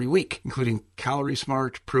from every week, including Calorie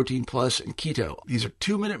Smart, Protein Plus, and Keto. These are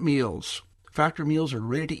 2-minute meals. Factor meals are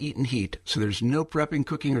ready to eat and heat, so there's no prepping,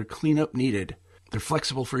 cooking, or cleanup needed. They're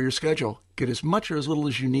flexible for your schedule. Get as much or as little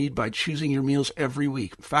as you need by choosing your meals every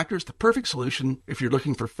week. Factor is the perfect solution if you're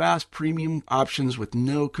looking for fast, premium options with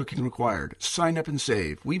no cooking required. Sign up and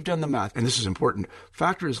save. We've done the math, and this is important.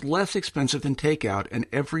 Factor is less expensive than takeout, and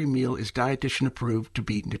every meal is dietitian approved to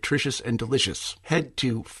be nutritious and delicious. Head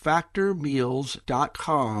to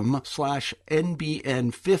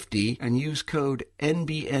factormeals.com/NBN50 and use code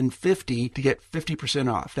NBN50 to get 50%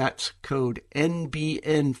 off. That's code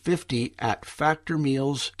NBN50 at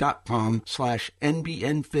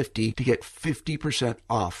factormeals.com/NBN50 to get 50%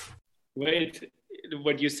 off.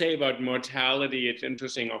 What you say about mortality, it's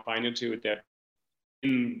interesting. I find it too that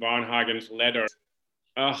in Varnhagen's letter,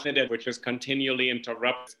 which is continually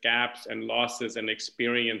interrupts gaps and losses and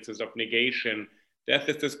experiences of negation. Death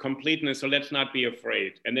is this completeness, so let's not be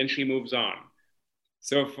afraid. And then she moves on.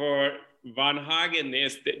 So for Varnhagen,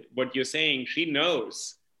 what you're saying, she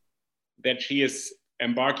knows that she is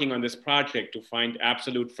embarking on this project to find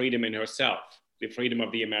absolute freedom in herself, the freedom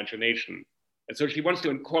of the imagination. And so she wants to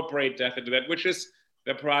incorporate death into that, which is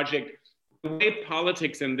the project. The way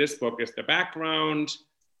politics in this book is the background,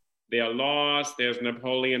 there are laws, there's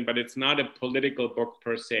Napoleon, but it's not a political book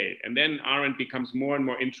per se. And then Arendt becomes more and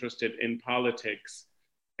more interested in politics,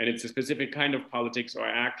 and it's a specific kind of politics or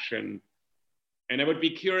action. And I would be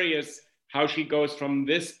curious how she goes from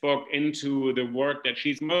this book into the work that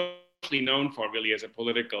she's mostly known for really as a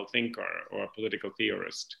political thinker or a political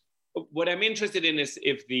theorist. What I'm interested in is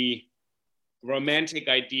if the romantic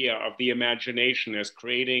idea of the imagination is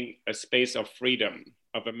creating a space of freedom,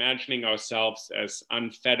 of imagining ourselves as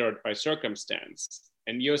unfettered by circumstance.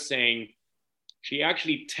 And you're saying she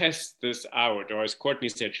actually tests this out, or as Courtney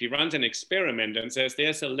said, she runs an experiment and says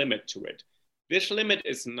there's a limit to it. This limit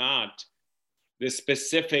is not the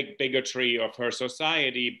specific bigotry of her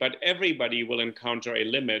society, but everybody will encounter a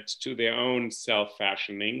limit to their own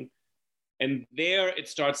self-fashioning. And there it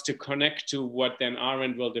starts to connect to what then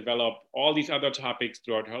Arendt will develop all these other topics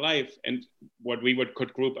throughout her life and what we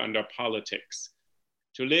could group under politics.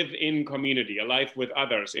 To live in community, a life with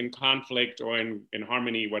others, in conflict or in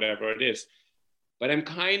harmony, whatever it is. But I'm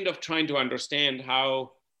kind of trying to understand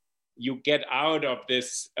how you get out of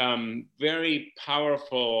this very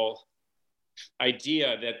powerful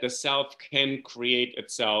idea that the self can create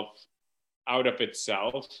itself out of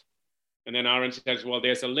itself. And then Arendt says, well,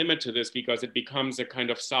 there's a limit to this because it becomes a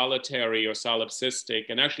kind of solitary or solipsistic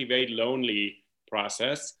and actually very lonely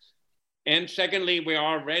process. And secondly, we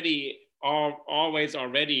are always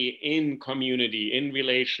already in community, in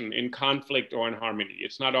relation, in conflict or in harmony.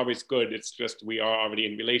 It's not always good. It's just we are already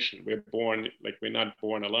in relation. We're born, like we're not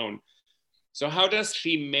born alone. So how does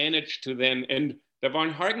she manage to then, and the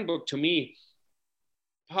Varnhagen book to me,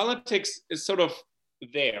 politics is sort of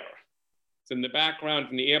there. It's in the background,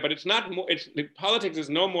 in the air, but it's not more, politics is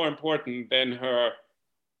no more important than her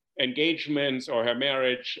engagements or her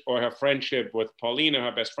marriage or her friendship with Paulina,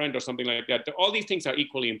 her best friend or something like that. All these things are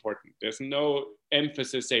equally important. There's no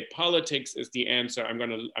emphasis, say politics is the answer. I'm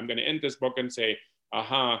gonna end this book and say,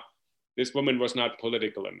 aha, this woman was not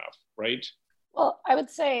political enough, right? Well, I would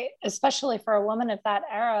say, especially for a woman of that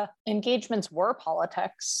era, engagements were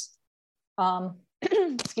politics.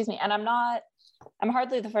 Excuse me. And I'm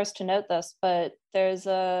hardly the first to note this, but there's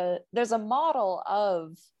a model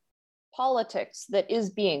of politics that is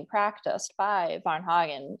being practiced by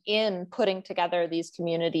Varnhagen in putting together these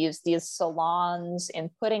communities, these salons, in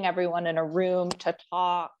putting everyone in a room to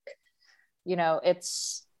talk. You know,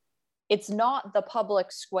 it's not the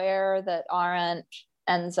public square that Arendt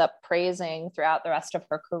ends up praising throughout the rest of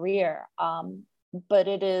her career. But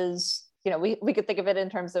it is, you know, we could think of it in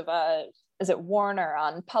terms of, is it Warner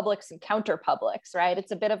on publics and counter-publics, right?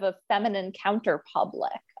 It's a bit of a feminine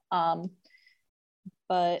counter-public.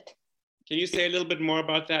 But can you say a little bit more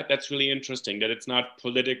about that? That's really interesting, that it's not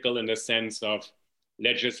political in the sense of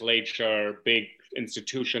legislature, big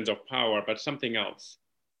institutions of power, but something else.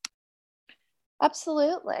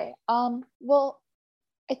 Absolutely. Well,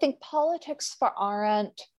 I think politics for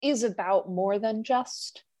Arendt is about more than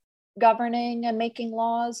just governing and making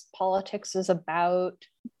laws. Politics is about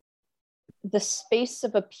the space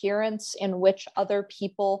of appearance in which other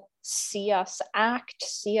people see us act,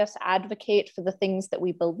 see us advocate for the things that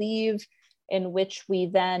we believe, in which we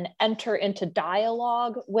then enter into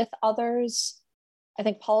dialogue with others. I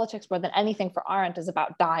think politics, more than anything for Arendt, is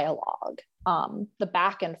about dialogue, the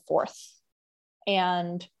back and forth.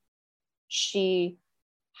 And she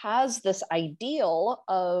has this ideal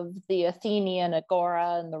of the Athenian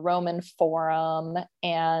agora and the Roman forum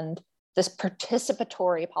and this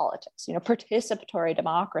participatory politics. You know, participatory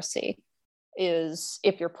democracy is,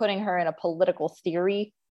 if you're putting her in a political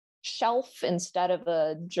theory shelf instead of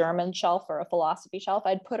a German shelf or a philosophy shelf,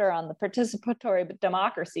 I'd put her on the participatory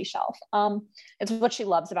democracy shelf. It's what she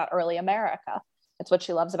loves about early America. It's what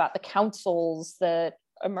she loves about the councils that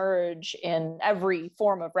emerge in every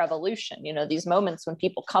form of revolution, you know, these moments when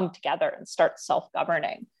people come together and start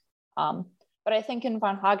self-governing. But I think in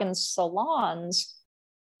Varnhagen's salons,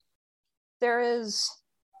 there is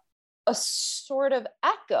a sort of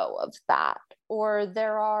echo of that, or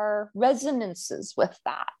there are resonances with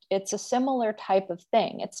that. It's a similar type of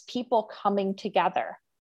thing. It's people coming together.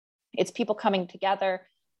 It's people coming together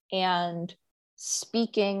and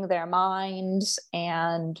speaking their minds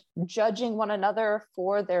and judging one another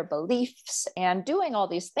for their beliefs and doing all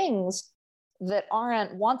these things that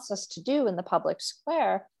Arendt wants us to do in the public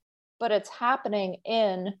square, but it's happening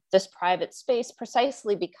in this private space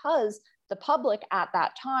precisely because the public at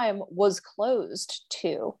that time was closed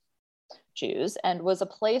to Jews and was a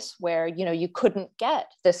place where, you know, you couldn't get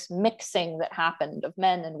this mixing that happened of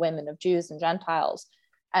men and women, of Jews and Gentiles.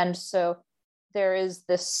 And so there is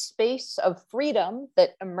this space of freedom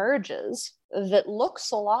that emerges that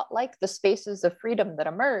looks a lot like the spaces of freedom that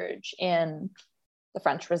emerge in the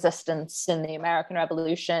French Resistance, in the American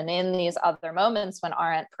Revolution, in these other moments when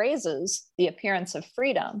Arendt praises the appearance of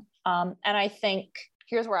freedom. And I think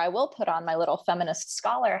here's where I will put on my little feminist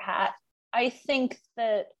scholar hat. I think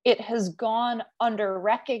that it has gone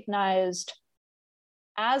under-recognized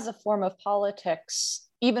as a form of politics,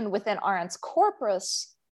 even within Arendt's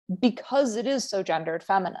corpus, because it is so gendered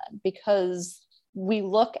feminine, because we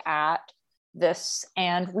look at this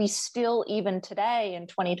and we still, even today in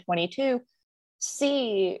 2022,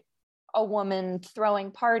 see a woman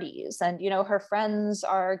throwing parties and, you know, her friends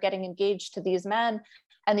are getting engaged to these men.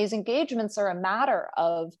 And these engagements are a matter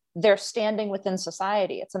of their standing within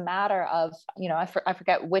society. It's a matter of, you know, I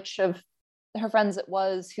forget which of her friends it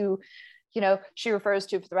was who, you know, she refers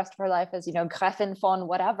to for the rest of her life as, you know, Gräfin von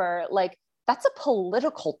whatever. Like, that's a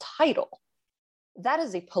political title. That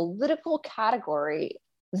is a political category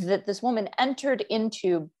that this woman entered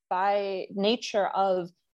into by nature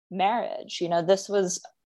of marriage. You know, this was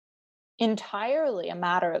entirely a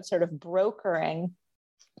matter of sort of brokering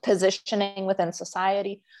positioning within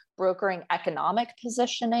society, brokering economic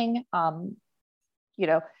positioning. You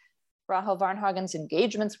know, Rahel Varnhagen's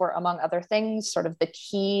engagements were, among other things, sort of the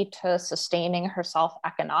key to sustaining herself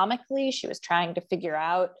economically. She was trying to figure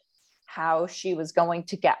out how she was going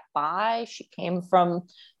to get by. She came from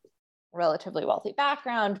a relatively wealthy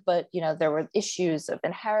background, but, you know, there were issues of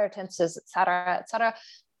inheritances, et cetera, et cetera.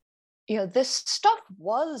 You know, this stuff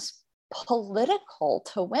was political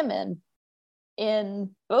to women in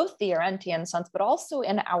both the Arendtian sense, but also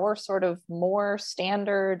in our sort of more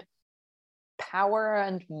standard power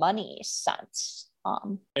and money sense.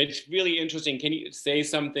 It's really interesting. Can you say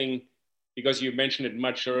something, because you mentioned it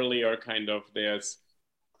much earlier, kind of there's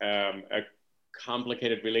a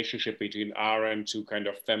complicated relationship between Arendt to kind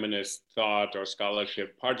of feminist thought or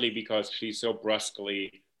scholarship, partly because she so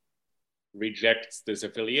brusquely rejects this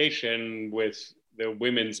affiliation with the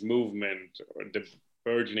women's movement or the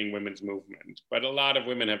burgeoning women's movement. But a lot of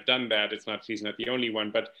women have done that. She's not the only one.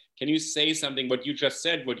 But can you say something, what you just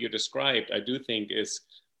said, what you described, I do think is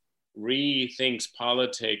rethinks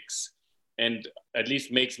politics and at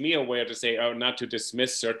least makes me aware to say, oh, not to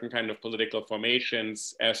dismiss certain kind of political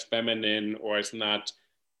formations as feminine or as not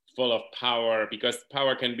full of power, because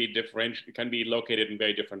power can be located in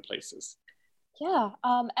very different places. Yeah,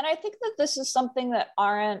 and I think that this is something that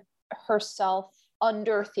Arendt herself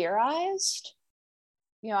under-theorized.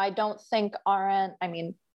 I don't think Arendt,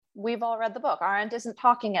 we've all read the book. Arendt isn't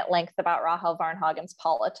talking at length about Rahel Varnhagen's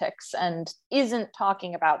politics and isn't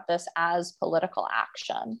talking about this as political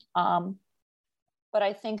action. But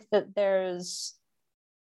I think that there's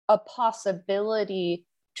a possibility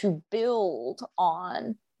to build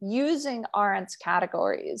on using Arendt's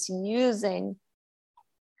categories, using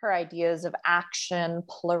her ideas of action,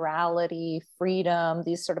 plurality, freedom,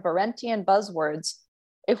 these sort of Arendtian buzzwords.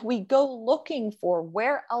 If we go looking for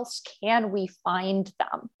where else can we find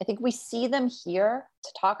them, I think we see them here.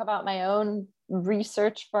 To talk about my own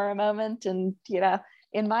research for a moment, and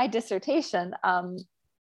in my dissertation,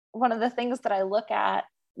 one of the things that I look at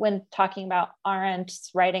when talking about Arendt's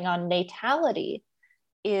writing on natality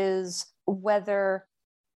is whether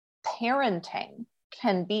parenting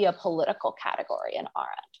can be a political category in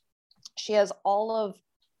Arendt. She has all of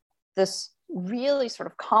this really sort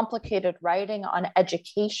of complicated writing on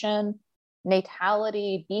education,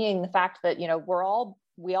 natality being the fact that,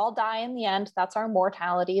 we all die in the end. That's our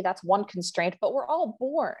mortality. That's one constraint, but we're all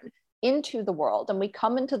born into the world and we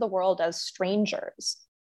come into the world as strangers.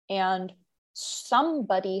 And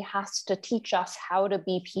somebody has to teach us how to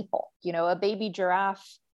be people. A baby giraffe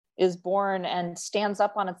is born and stands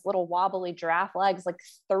up on its little wobbly giraffe legs like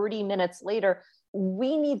 30 minutes later.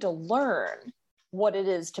 We need to learn what it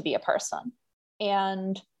is to be a person.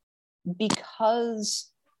 And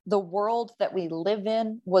because the world that we live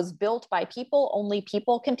in was built by people, only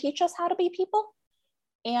people can teach us how to be people.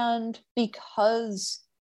 And because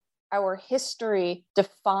our history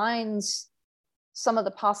defines some of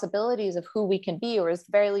the possibilities of who we can be, or at the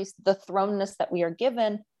very least the thrownness that we are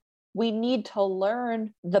given, we need to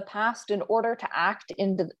learn the past in order to act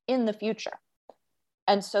in the future.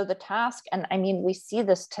 And so the task, and we see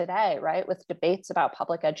this today, right, with debates about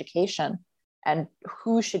public education and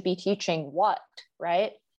who should be teaching what,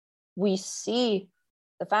 right? We see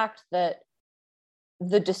the fact that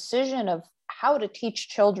the decision of how to teach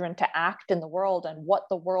children to act in the world and what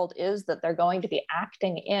the world is that they're going to be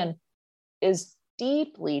acting in is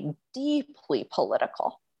deeply, deeply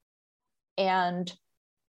political. And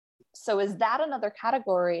so is that another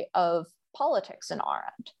category of politics in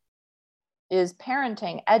Arendt? Is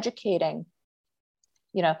parenting, educating?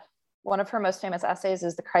 One of her most famous essays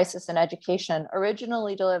is The Crisis in Education,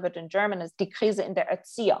 originally delivered in German as Die Krise in der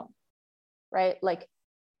Erziehung, right? Like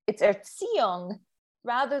it's Erziehung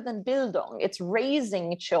rather than Bildung. It's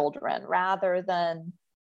raising children rather than,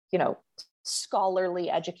 scholarly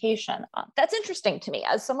education. That's interesting to me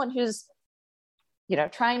as someone who's,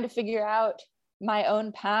 trying to figure out my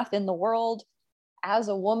own path in the world as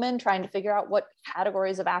a woman, trying to figure out what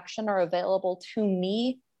categories of action are available to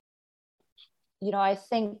me. I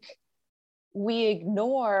think we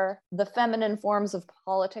ignore the feminine forms of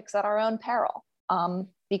politics at our own peril,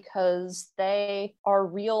 because they are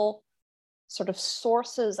real sort of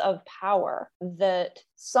sources of power that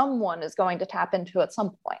someone is going to tap into at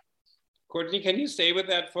some point. Courtney, can you stay with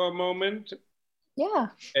that for a moment? Yeah.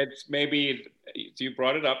 It's maybe, you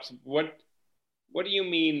brought it up. What do you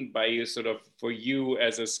mean by for you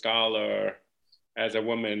as a scholar, as a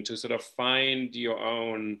woman, to sort of find your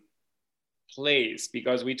own place?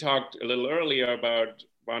 Because we talked a little earlier about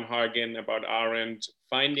Varnhagen, about Arendt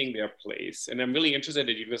finding their place. And I'm really interested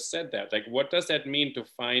that you just said that. Like, what does that mean to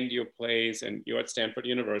find your place? And you're at Stanford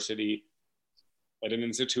University, at an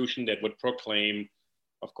institution that would proclaim,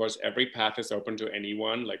 of course, every path is open to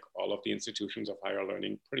anyone, like all of the institutions of higher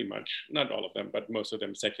learning, pretty much, not all of them, but most of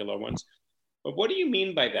them secular ones. But what do you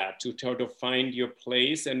mean by that, to try to find your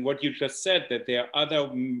place? And what you just said, that there are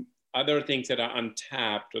other things that are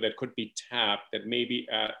untapped or that could be tapped that maybe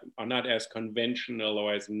are not as conventional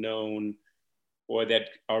or as known, or that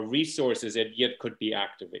are resources that yet could be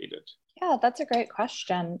activated? Yeah, that's a great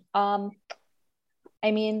question. I'm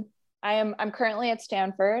currently at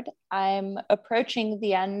Stanford. I'm approaching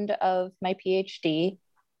the end of my PhD,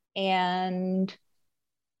 and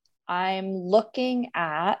I'm looking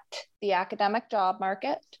at the academic job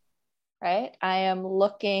market, right? I am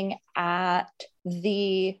looking at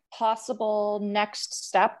the possible next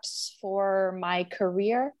steps for my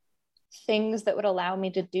career, things that would allow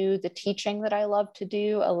me to do the teaching that I love to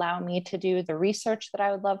do, allow me to do the research that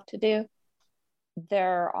I would love to do.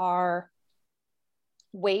 There are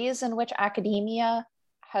ways in which academia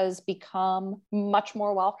has become much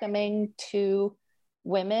more welcoming to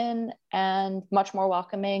women and much more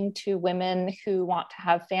welcoming to women who want to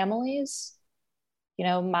have families. You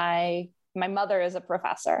know, my mother is a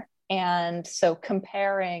professor, and so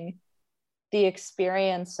comparing the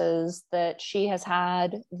experiences that she has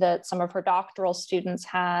had, that some of her doctoral students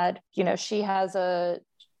had, you know, she had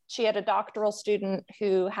a doctoral student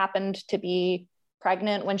who happened to be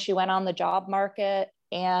pregnant when she went on the job market,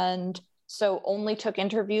 and so only took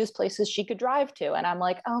interviews places she could drive to. And I'm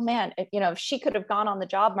like, oh man, if she could have gone on the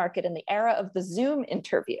job market in the era of the Zoom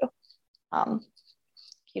interview, it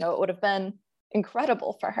would have been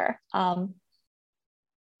incredible for her.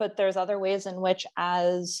 But there's other ways in which,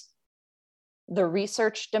 as the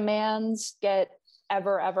research demands get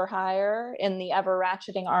ever higher in the ever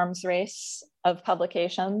ratcheting arms race of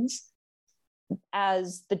publications,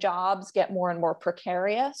 as the jobs get more and more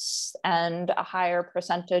precarious and a higher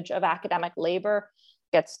percentage of academic labor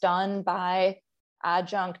gets done by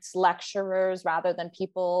adjuncts, lecturers, rather than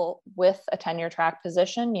people with a tenure track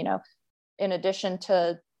position, in addition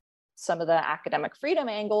to some of the academic freedom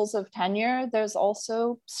angles of tenure, there's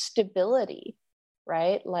also stability,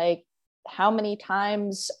 right? Like, how many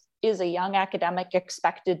times is a young academic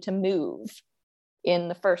expected to move in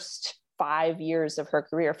the first 5 years of her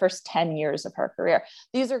career, first 10 years of her career?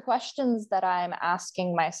 These are questions that I'm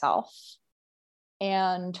asking myself.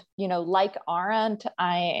 And, like Arendt,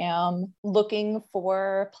 I am looking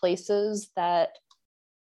for places that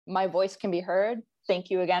my voice can be heard.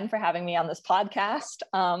 Thank you again for having me on this podcast.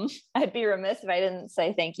 I'd be remiss if I didn't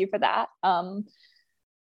say thank you for that.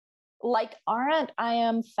 Like Arendt, I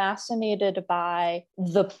am fascinated by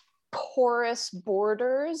the porous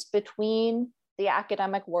borders between the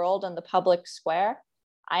academic world and the public square.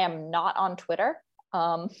 I am not on Twitter.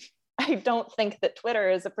 I don't think that Twitter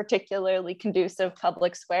is a particularly conducive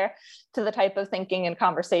public square to the type of thinking and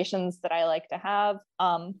conversations that I like to have.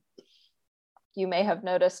 You may have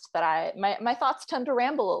noticed that my thoughts tend to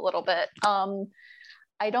ramble a little bit.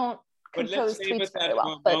 I don't compose tweets very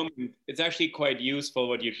well. But it's actually quite useful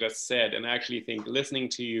what you just said, and I actually think listening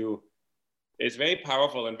to you is very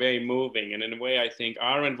powerful and very moving. And in a way, I think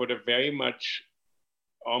Arendt would have very much,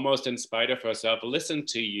 almost in spite of herself, listened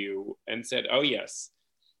to you and said, oh yes.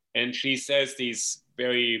 And she says these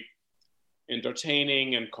very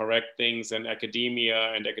entertaining and correct things, and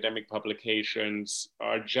academia and academic publications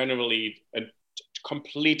are generally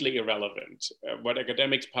completely irrelevant. What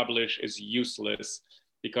academics publish is useless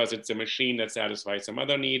because it's a machine that satisfies some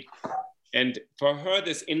other need. And for her,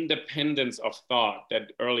 this independence of thought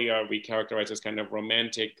that earlier we characterized as kind of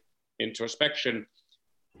romantic introspection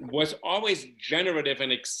was always generative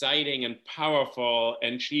and exciting and powerful.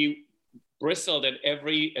 And she bristled at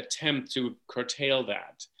every attempt to curtail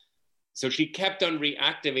that. So she kept on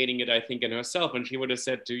reactivating it, I think, in herself. And she would have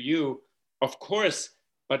said to you, of course,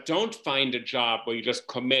 but don't find a job where you just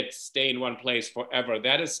commit, stay in one place forever.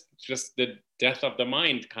 That is just the death of the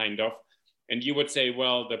mind, kind of. And you would say,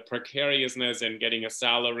 well, the precariousness and getting a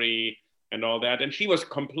salary and all that. And she was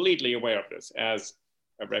completely aware of this as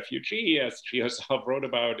a refugee, as she herself wrote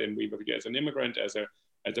about, and we as an immigrant, as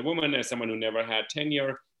a woman, as someone who never had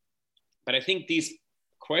tenure. But I think these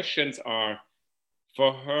questions are,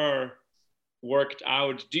 for her, worked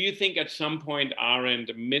out. Do you think at some point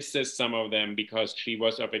Arendt misses some of them because she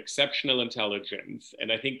was of exceptional intelligence?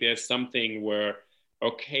 And I think there's something where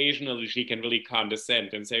occasionally she can really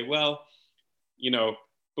condescend and say, well,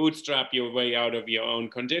 bootstrap your way out of your own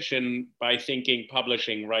condition by thinking,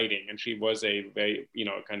 publishing, writing. And she was a very,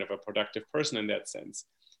 kind of a productive person in that sense.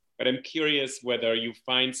 But I'm curious whether you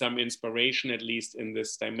find some inspiration, at least in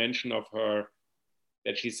this dimension of her,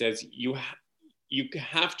 that she says, you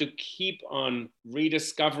have to keep on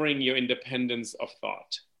rediscovering your independence of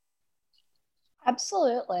thought.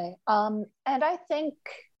 Absolutely. And I think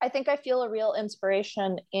I feel a real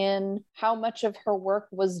inspiration in how much of her work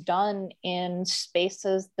was done in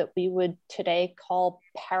spaces that we would today call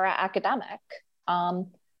para-academic. And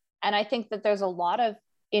I think that there's a lot of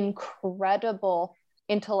incredible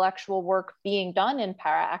intellectual work being done in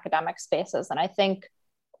para-academic spaces. And I think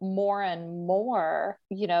more and more,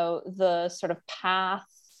 the sort of path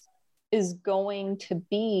is going to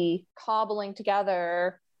be cobbling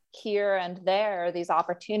together here and there these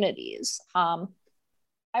opportunities.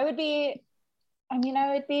 I would be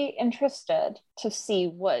interested to see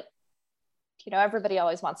what, everybody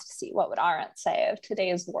always wants to see what would Arendt say of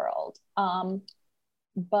today's world.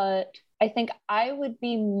 But I think I would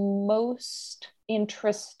be most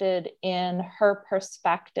interested in her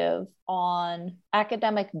perspective on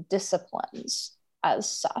academic disciplines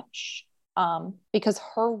as such, because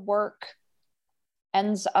her work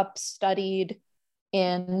ends up studied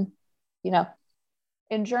in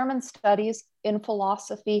in German studies, in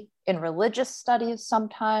philosophy, in religious studies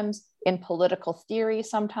sometimes, in political theory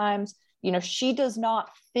sometimes. She does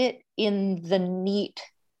not fit in the neat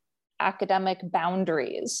academic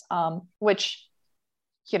boundaries, which,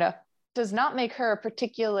 does not make her a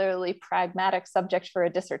particularly pragmatic subject for a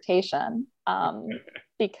dissertation,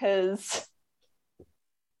 because,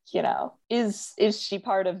 is she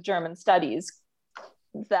part of German studies?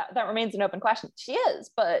 That remains an open question. She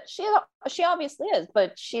is, but she obviously is,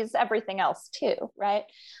 but she's everything else too, right?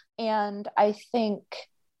 And I think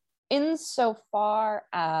insofar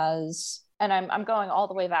as, and I'm going all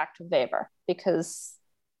the way back to Weber because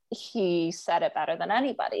he said it better than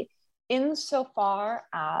anybody, insofar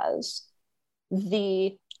as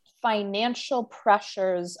the financial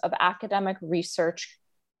pressures of academic research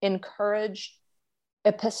encourage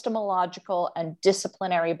epistemological and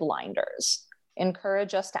disciplinary blinders,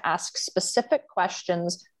 encourage us to ask specific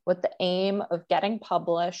questions with the aim of getting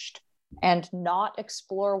published and not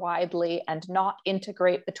explore widely and not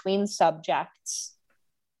integrate between subjects.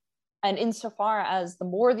 And insofar as the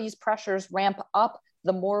more these pressures ramp up,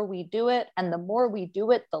 the more we do it, and the more we do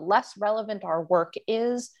it, the less relevant our work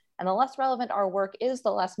is. And the less relevant our work is, the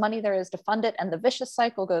less money there is to fund it. And the vicious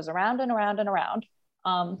cycle goes around and around and around.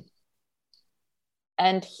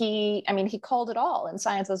 And he called it all in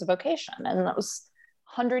Science as a Vocation. And that was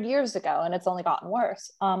 100 years ago, and it's only gotten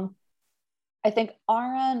worse. I think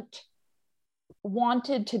Arendt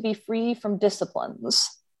wanted to be free from disciplines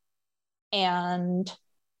and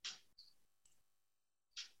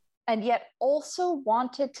yet also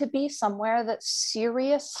wanted to be somewhere that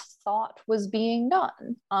serious thought was being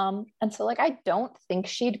done. And so I don't think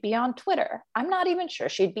she'd be on Twitter. I'm not even sure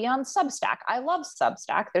she'd be on Substack. I love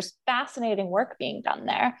Substack. There's fascinating work being done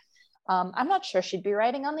there. I'm not sure she'd be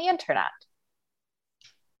writing on the internet.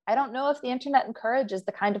 I don't know if the internet encourages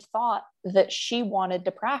the kind of thought that she wanted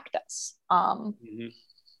to practice. I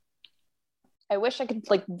wish I could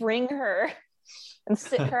bring her and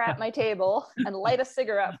sit her at my table and light a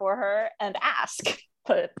cigarette for her and ask,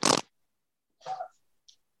 but.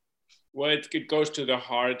 Well, it goes to the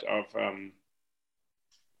heart of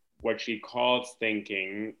what she calls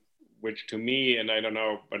thinking, which to me, and I don't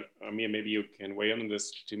know, but Amir, maybe you can weigh in on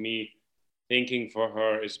this, to me, thinking for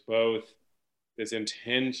her is both this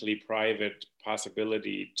intensely private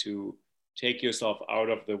possibility to take yourself out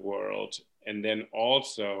of the world and then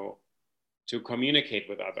also to communicate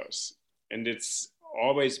with others. And it's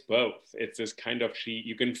always both. It's this kind of,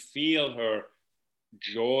 you can feel her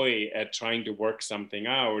joy at trying to work something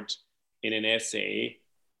out in an essay.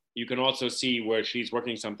 You can also see where she's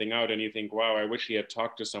working something out and you think, wow, I wish she had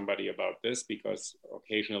talked to somebody about this, because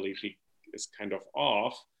occasionally she is kind of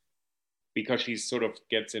off because she sort of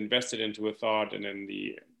gets invested into a thought and then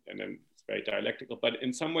it's very dialectical. But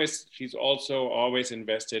in some ways, she's also always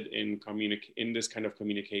invested in this kind of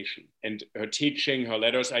communication. And her teaching, her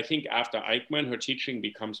letters, I think after Eichmann, her teaching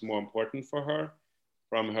becomes more important for her.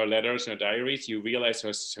 From her letters, her diaries, you realize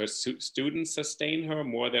her students sustain her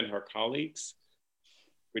more than her colleagues,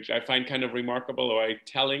 which I find kind of remarkable or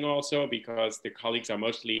telling also, because the colleagues are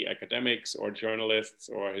mostly academics or journalists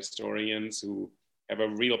or historians who have a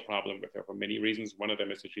real problem with her for many reasons. One of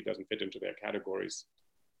them is that she doesn't fit into their categories.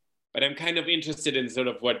 But I'm kind of interested in sort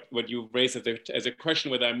of what you raised as a question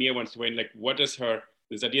with Amir wants to weigh in, what is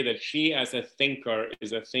this idea that she as a thinker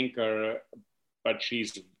is a thinker, but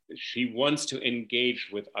she wants to engage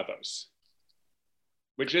with others,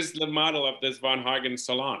 which is the model of this Von Hagen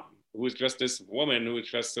salon, who's just this woman who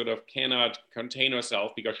just sort of cannot contain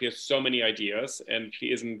herself because she has so many ideas and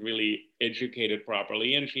she isn't really educated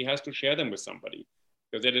properly, and she has to share them with somebody,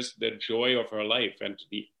 because that is the joy of her life and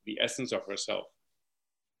the essence of herself.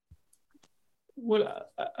 Well,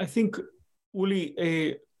 I think, Uli,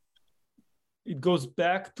 it goes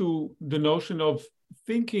back to the notion of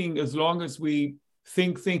thinking, as long as we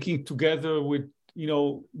thinking together with,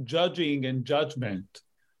 judging and judgment.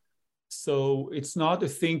 So it's not a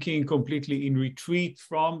thinking completely in retreat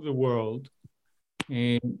from the world,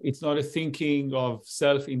 and it's not a thinking of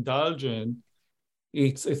self-indulgent.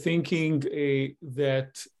 It's a thinking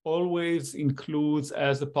that always includes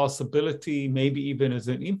as a possibility, maybe even as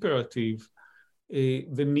an imperative,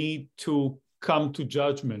 the need to come to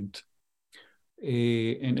judgment.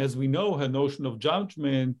 And as we know, her notion of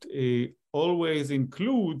judgment always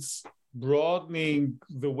includes broadening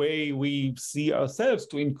the way we see ourselves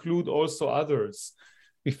to include also others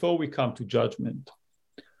before we come to judgment.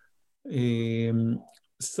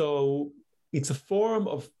 So it's a form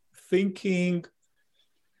of thinking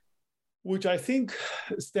which I think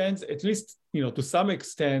stands, at least to some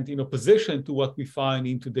extent, in opposition to what we find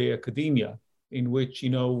in today academia. in which,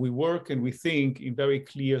 we work and we think in very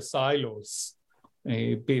clear silos,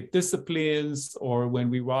 be it disciplines, or when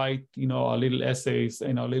we write, our little essays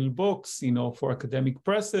and our little books, for academic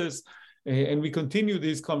presses, and we continue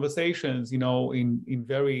these conversations, in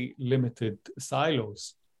very limited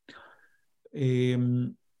silos.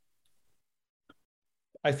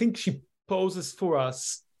 I think she poses for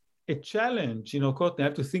us a challenge. Courtney, I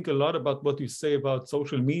have to think a lot about what you say about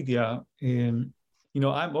social media.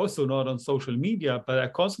 I'm also not on social media, but I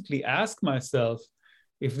constantly ask myself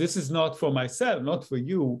if this is not for myself, not for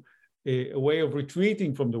you, a way of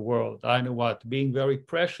retreating from the world. I know what, being very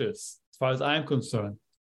precious as far as I'm concerned.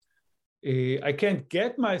 I can't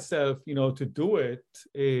get myself, to do it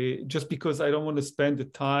just because I don't want to spend the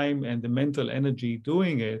time and the mental energy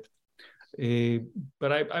doing it.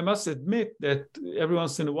 But I must admit that every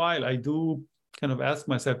once in a while, I do kind of ask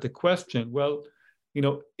myself the question, well,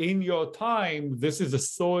 in your time, this is a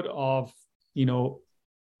sort of,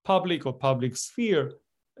 public sphere.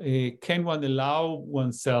 Can one allow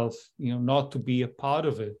oneself, not to be a part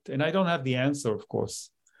of it? And I don't have the answer, of course.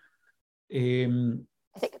 I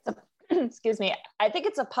think it's excuse me. I think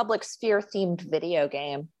it's a public sphere themed video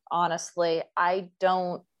game. Honestly, I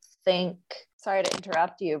don't think, sorry to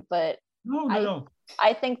interrupt you, but No.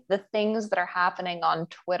 I think the things that are happening on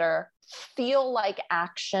Twitter feel like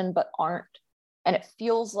action, but aren't. And it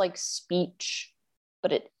feels like speech,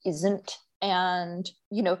 but it isn't. And,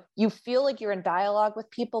 you feel like you're in dialogue with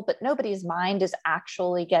people, but nobody's mind is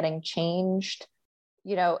actually getting changed.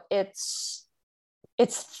 It's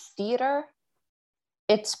theater.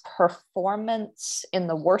 It's performance in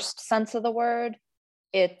the worst sense of the word.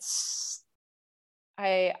 I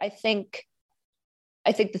think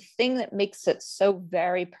the thing that makes it so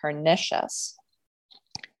very pernicious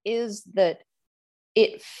is that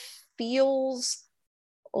it feels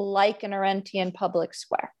like an Arendtian public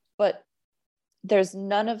square, but there's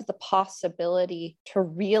none of the possibility to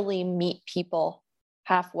really meet people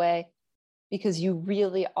halfway, because you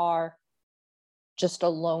really are just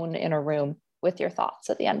alone in a room with your thoughts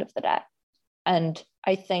at the end of the day. And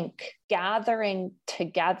I think gathering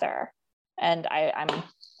together, and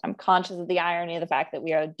I'm conscious of the irony of the fact that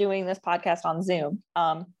we are doing this podcast on Zoom.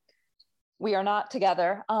 We are not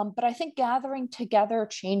together, but I think gathering together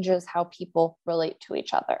changes how people relate to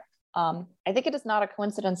each other. I think it is not a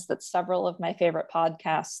coincidence that several of my favorite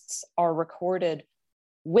podcasts are recorded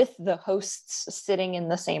with the hosts sitting in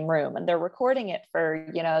the same room, and they're recording it for,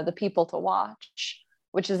 the people to watch,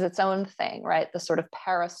 which is its own thing, right? The sort of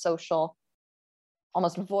parasocial,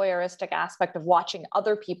 almost voyeuristic aspect of watching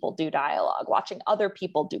other people do dialogue, watching other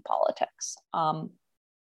people do politics.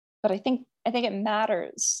 But I think it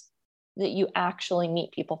matters that you actually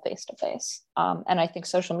meet people face to face. And I think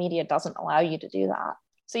social media doesn't allow you to do that.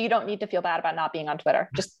 So you don't need to feel bad about not being on Twitter.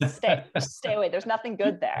 Just stay away. There's nothing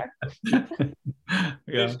good there.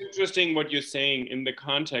 Yeah. It's interesting what you're saying in the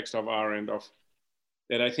context of Arendt,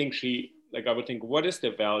 that I think I would think, what is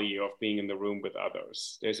the value of being in the room with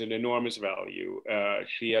others? There's an enormous value.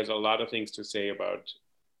 She has a lot of things to say about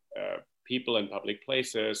people in public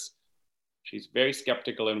places. She's very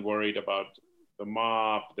skeptical and worried about the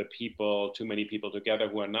mob, the people, too many people together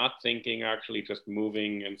who are not thinking, actually just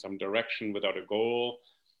moving in some direction without a goal.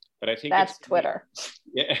 But I think that's Twitter.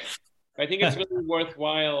 Yeah, I think it's really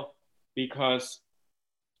worthwhile, because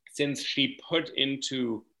since she put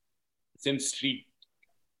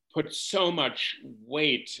so much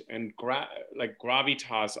weight and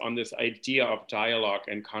gravitas on this idea of dialogue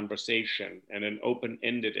and conversation and an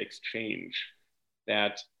open-ended exchange,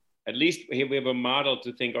 that at least we have a model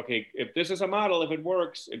to think, okay, if this is a model, if it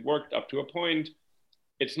works, it worked up to a point,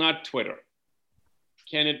 it's not Twitter.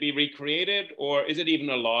 Can it be recreated, or is it even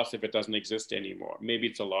a loss if it doesn't exist anymore? Maybe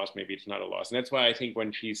it's a loss, maybe it's not a loss. And that's why I think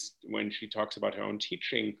when she talks about her own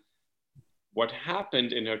teaching, what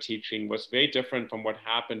happened in her teaching was very different from what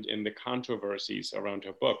happened in the controversies around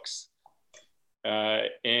her books.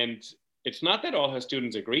 And it's not that all her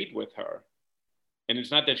students agreed with her. And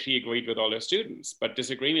it's not that she agreed with all her students, but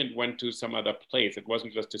disagreement went to some other place. It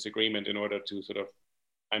wasn't just disagreement in order to sort of,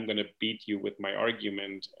 I'm going to beat you with my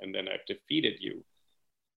argument and then I've defeated you.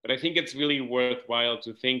 But I think it's really worthwhile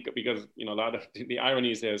to think, because, a lot of the irony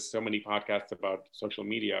is there's so many podcasts about social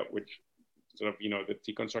media, which sort of, the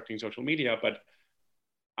deconstructing social media, but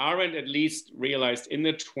Arendt at least realized in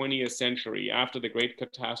the 20th century, after the great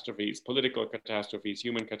catastrophes, political catastrophes,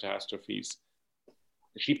 human catastrophes,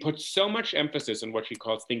 she put so much emphasis on what she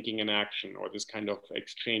calls thinking and action, or this kind of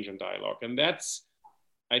exchange and dialogue. And that's,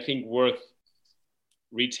 I think, worth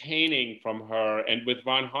retaining from her. And with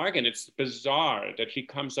Von Hagen, it's bizarre that she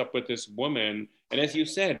comes up with this woman. And as you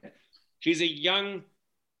said, she's a young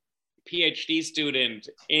PhD student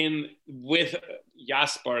with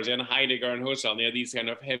Jaspers and Heidegger and Husserl. They're these kind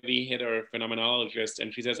of heavy hitter phenomenologists.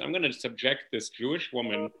 And she says, I'm going to subject this Jewish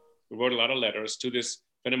woman who wrote a lot of letters to this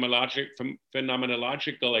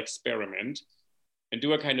phenomenological experiment and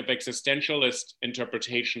do a kind of existentialist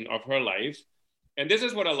interpretation of her life. And this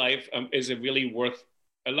is what a life is a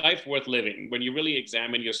life worth living, when you really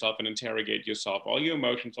examine yourself and interrogate yourself, all your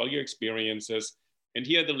emotions, all your experiences, and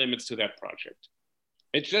here are the limits to that project.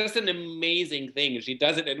 It's just an amazing thing. She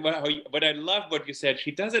does it, and what I love what you said,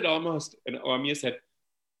 she does it almost, and Amir said,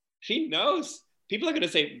 she knows. People are going to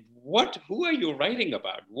say, who are you writing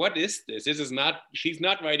about? What is this? She's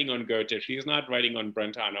not writing on Goethe. She's not writing on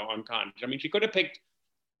Brentano, on Kant. I mean, she could have picked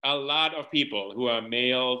a lot of people who are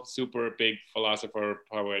male, super big philosopher,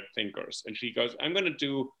 poet, thinkers. And she goes, I'm going to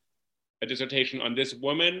do a dissertation on this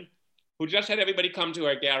woman who just had everybody come to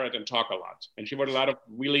her garret and talk a lot. And she wrote a lot of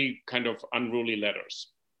really kind of unruly letters.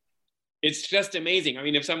 It's just amazing. I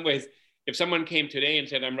mean, if someone came today and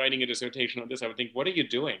said, I'm writing a dissertation on this, I would think, what are you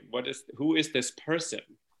doing? Who is this person?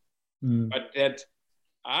 But that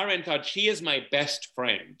Arendt thought, she is my best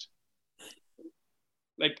friend.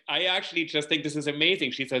 Like, I actually just think this is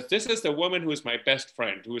amazing. She says, this is the woman who is my best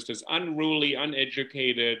friend, who is this unruly,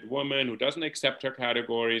 uneducated woman who doesn't accept her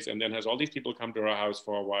categories and then has all these people come to her house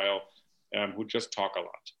for a while who just talk a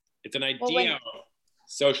lot. It's an idea of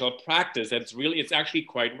social practice it's actually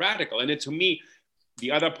quite radical. And to me,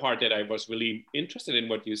 the other part that I was really interested in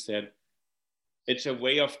what you said, it's a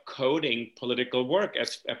way of coding political work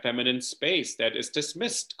as a feminine space that is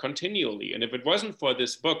dismissed continually. And if it wasn't for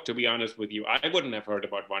this book, to be honest with you, I wouldn't have heard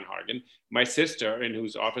about Varnhagen. My sister, in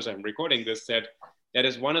whose office I'm recording this, said that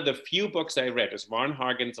is one of the few books I read is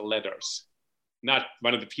Varnhagen's letters. Not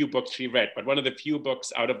one of the few books she read, but one of the few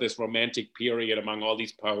books out of this romantic period among all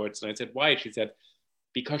these poets. And I said, why? She said,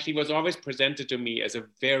 because she was always presented to me as a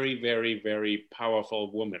very, very, very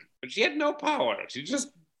powerful woman. But she had no power. She just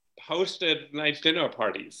hosted nice dinner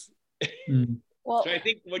parties. Well, so I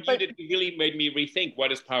think what you did really made me rethink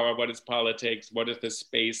what is power, what is politics, what is the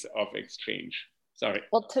space of exchange. Sorry.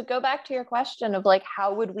 Well, to go back to your question of like,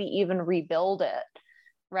 how would we even rebuild it,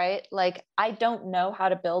 right? Like, I don't know how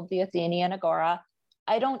to build the Athenian Agora.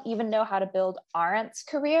 I don't even know how to build Arendt's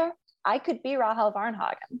career. I could be Rahel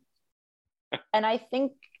Varnhagen. And I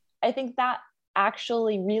think that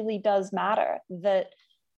actually really does matter, that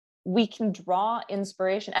we can draw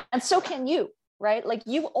inspiration, and so can you, right? Like,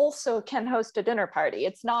 you also can host a dinner party.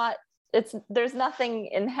 There's nothing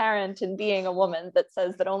inherent in being a woman that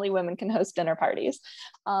says that only women can host dinner parties.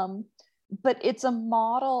 But it's a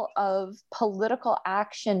model of political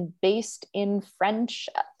action based in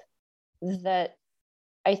friendship that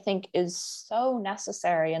I think is so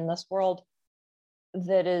necessary in this world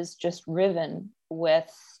that is just riven with,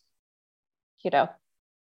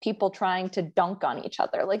 people trying to dunk on each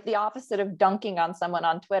other. Like, the opposite of dunking on someone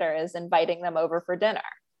on Twitter is inviting them over for dinner.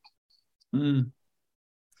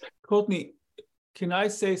 Courtney, can I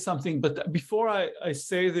say something? But before I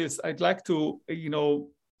say this, I'd like to,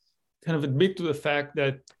 kind of admit to the fact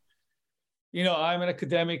that, I'm an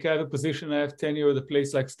academic, I have a position, I have tenure at a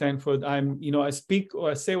place like Stanford. I speak or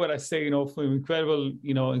I say what I say, from an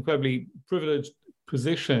incredibly privileged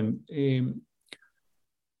position.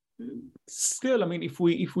 Still, I mean, if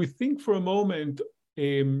we think for a moment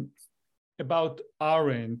about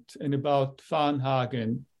Arendt and about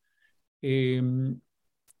Varnhagen, and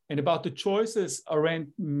about the choices Arendt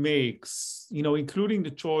makes, including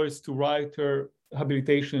the choice to write her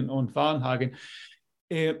habilitation on Varnhagen,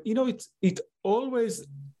 it always,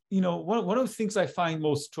 one of the things I find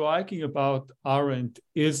most striking about Arendt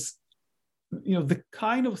is, the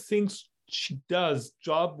kind of things she does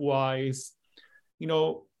job-wise,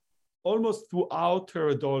 almost throughout her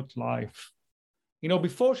adult life.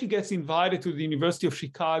 Before she gets invited to the University of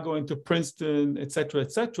Chicago and to Princeton, et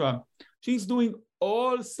cetera, she's doing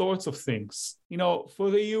all sorts of things, for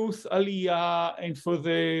the youth Aliyah and for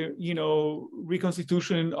the,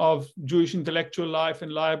 reconstitution of Jewish intellectual life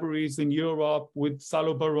and libraries in Europe with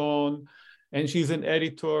Salo Baron. And she's an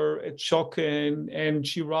editor at Schocken, and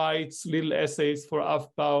she writes little essays for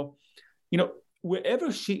Aufbau.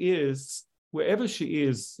 Wherever she is,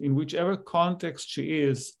 in whichever context she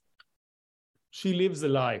is, she lives a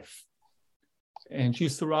life. And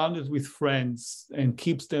she's surrounded with friends and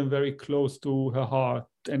keeps them very close to her heart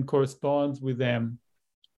and corresponds with them.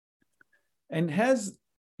 And has,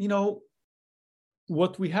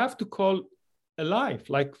 what we have to call a life,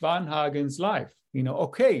 like Varnhagen's life.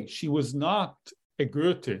 Okay, she was not a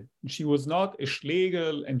Goethe, she was not a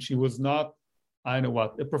Schlegel, and she was not,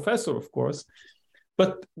 a professor, of course.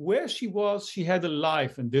 But where she was, she had a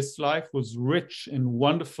life, and this life was rich and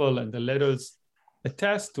wonderful, and the letters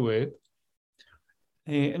attest to it.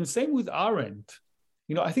 And same with Arendt.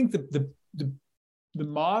 I think the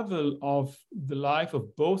marvel of the life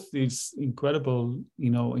of both these incredible,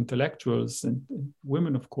 intellectuals and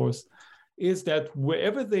women, of course, is that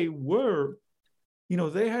wherever they were,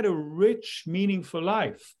 they had a rich, meaningful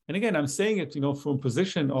life. And again, I'm saying it, from a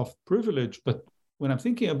position of privilege, but when I'm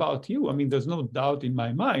thinking about you, I mean, there's no doubt in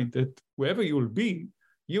my mind that wherever you will be,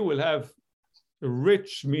 you will have a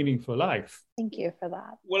rich, meaningful life. Thank you for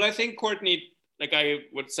that. Well, I think, Courtney, I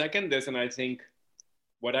would second this, and I think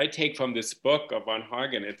what I take from this book of Von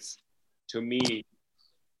Hagen, it's, to me,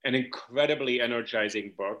 an incredibly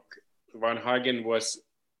energizing book. Von Hagen was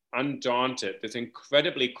undaunted, this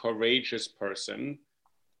incredibly courageous person.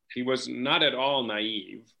 She was not at all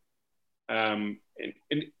naive,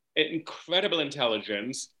 incredible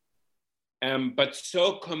intelligence, but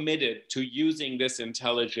so committed to using this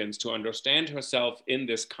intelligence to understand herself in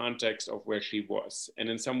this context of where she was, and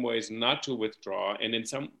in some ways not to withdraw. And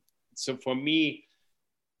so for me,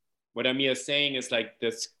 what Amir is saying is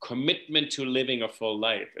this commitment to living a full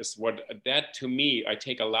life is that to me, I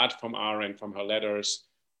take a lot from Arendt, from her letters,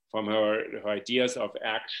 from her ideas of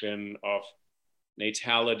action, of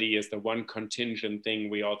natality is the one contingent thing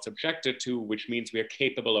we all subjected to, which means we are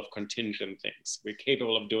capable of contingent things. We're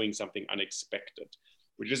capable of doing something unexpected,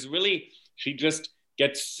 which is really, she just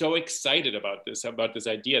gets so excited about this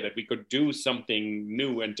idea that we could do something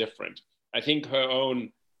new and different. I think her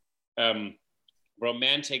own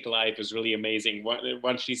romantic life is really amazing.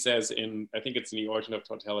 Once she says I think it's in The Origin of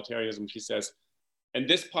Totalitarianism, she says, and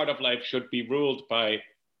this part of life should be ruled by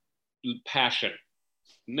passion,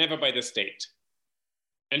 never by the state.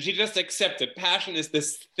 And she just accepted passion is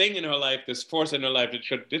this thing in her life, this force in her life that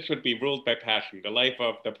this should be ruled by passion, the life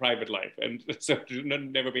of the private life, and so it should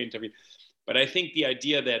never be intervened. But I think the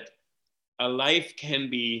idea that a life can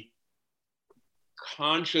be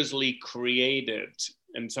consciously created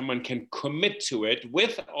and someone can commit to it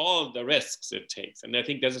with all the risks it takes. And I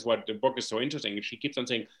think this is what the book is so interesting. She keeps on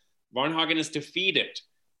saying, Von Hagen is defeated.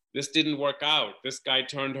 This didn't work out. This guy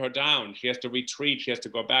turned her down. She has to retreat. She has to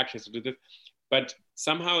go back. She has to do this. But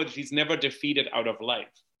somehow she's never defeated out of life.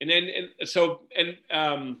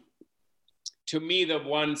 To me, the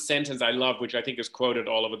one sentence I love, which I think is quoted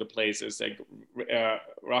all over the place, is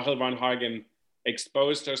Rachel Von Hagen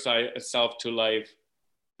exposed herself to life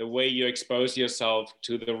the way you expose yourself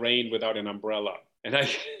to the rain without an umbrella. And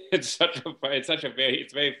it's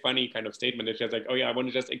very funny kind of statement. It's just oh yeah, I want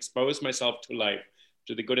to just expose myself to life,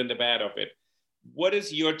 to the good and the bad of it. What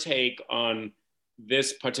is your take on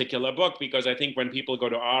this particular book? Because I think when people go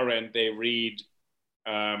to Arendt, they read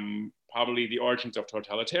probably The Origins of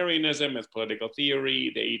Totalitarianism as political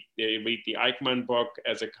theory. They read the Eichmann book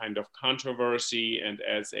as a kind of controversy and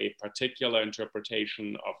as a particular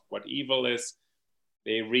interpretation of what evil is.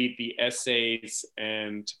 They read the essays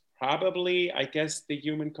and probably, I guess, The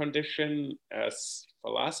Human Condition as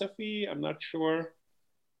philosophy. I'm not sure.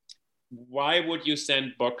 Why would you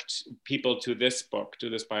send people to this book, to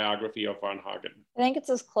this biography of Von Hagen? I think it's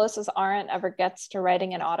as close as Arendt ever gets to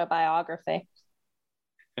writing an autobiography.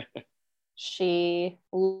 She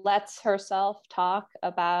lets herself talk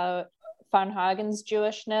about Von Hagen's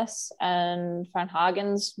Jewishness and Von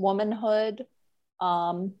Hagen's womanhood.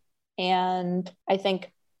 And I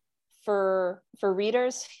think for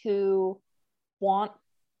readers who want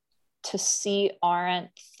to see Arendt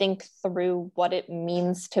think through what it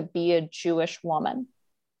means to be a Jewish woman,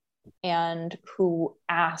 and who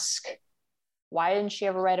ask, why didn't she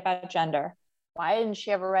ever write about gender? Why didn't she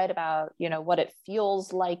ever write about, what it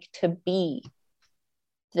feels like to be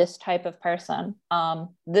this type of person?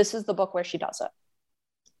 This is the book where she does it.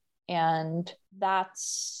 And I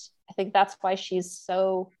think that's why she's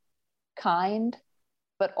so kind,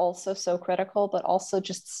 but also so critical, but also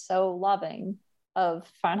just so loving of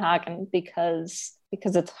Von Hagen, because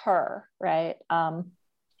it's her, right? I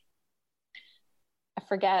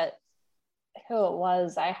forget who it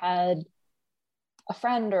was. I had a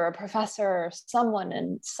friend or a professor or someone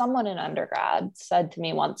in undergrad said to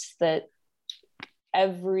me once that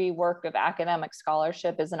every work of academic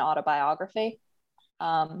scholarship is an autobiography.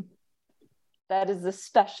 That is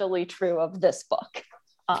especially true of this book.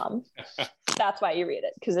 That's why you read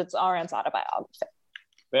it, because it's Arendt's autobiography.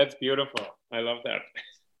 That's beautiful. I love that.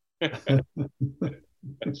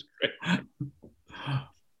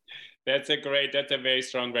 That's great. That's a very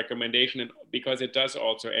strong recommendation, because it does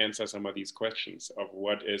also answer some of these questions of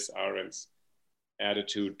what is Arendt's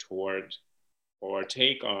attitude toward or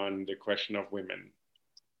take on the question of women,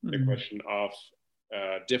 the question of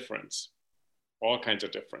difference. all kinds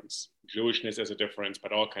of difference. Jewishness is a difference,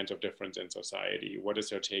 but all kinds of difference in society. What is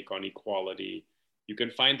her take on equality? You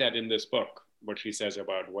can find that in this book, what she says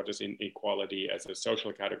about what is inequality as a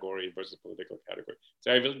social category versus political category.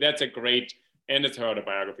 So that's a great, and it's her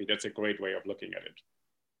autobiography, that's a great way of looking at it.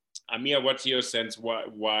 Amir, what's your sense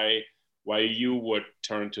why you would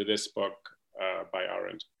turn to this book by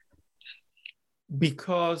Arendt?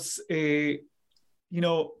 Because, this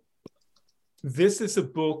is a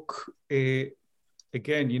book,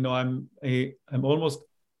 again, I'm almost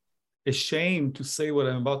ashamed to say what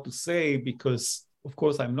I'm about to say because, of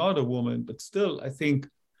course, I'm not a woman, but still, I think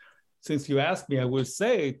since you asked me, I will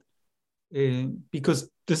say it because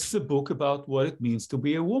this is a book about what it means to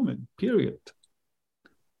be a woman, period.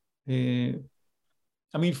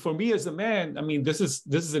 For me as a man, this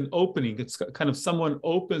is an opening. It's kind of someone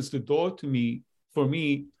opens the door to me, for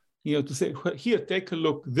me, to say, here, take a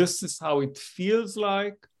look. This is how it feels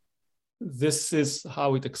like. This is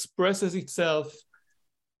how it expresses itself.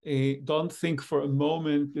 Don't think for a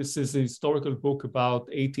moment this is a historical book about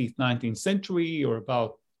 18th, 19th century or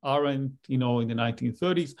about Arendt, in the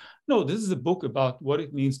 1930s. No, this is a book about what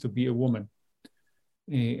it means to be a woman.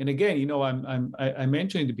 And again, I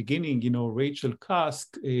mentioned in the beginning, Rachel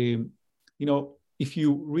Cusk. If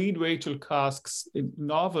you read Rachel Cusk's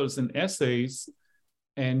novels and essays,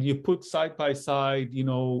 and you put side by side,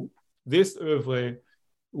 this oeuvre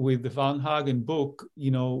with the Varnhagen book,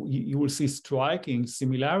 you will see striking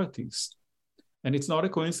similarities. And it's not a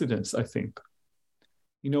coincidence, I think.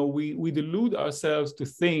 We delude ourselves to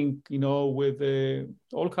think, with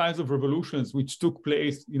all kinds of revolutions which took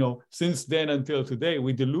place, since then until today,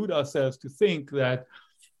 we delude ourselves to think that,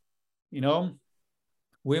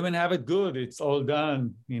 women have it good, it's all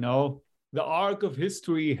done, the arc of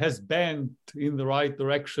history has bent in the right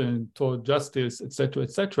direction toward justice, et cetera,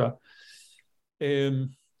 et cetera.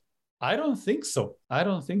 I don't think so.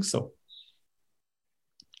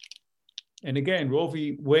 And again, Roe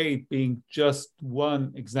v. Wade being just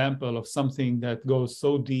one example of something that goes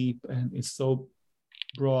so deep and is so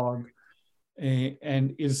broad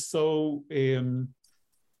and is so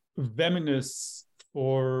venomous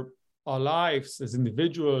for our lives as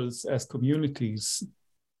individuals, as communities.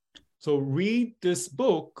 So read this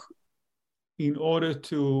book in order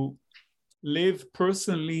to live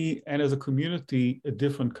personally and as a community a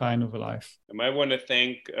different kind of a life. I want to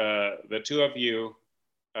thank the two of you.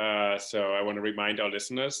 So I want to remind our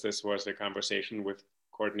listeners, this was a conversation with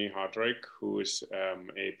Courtney Hodrick, who is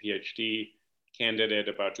a PhD candidate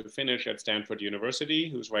about to finish at Stanford University,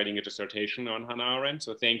 who's writing a dissertation on Hannah Arendt.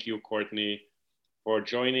 So thank you, Courtney, for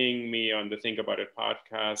joining me on the Think About It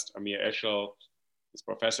podcast. Amir Eshel is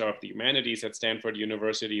professor of the humanities at Stanford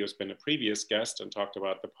University, who's been a previous guest and talked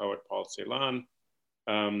about the poet Paul Celan.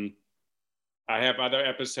 I have other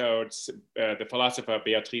episodes. The philosopher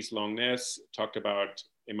Beatrice Longness talked about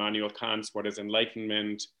Immanuel Kant's What is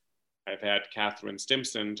Enlightenment. I've had Catherine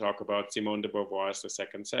Stimson talk about Simone de Beauvoir's The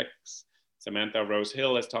Second Sex. Samantha Rose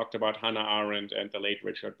Hill has talked about Hannah Arendt and the late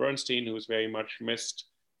Richard Bernstein, who's very much missed.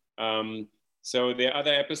 So there are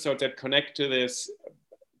other episodes that connect to this.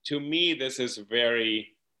 To me, this is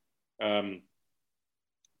very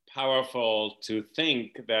powerful to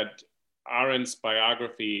think that Arendt's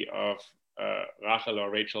biography of Rachel or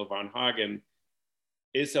Rachel Varnhagen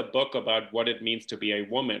is a book about what it means to be a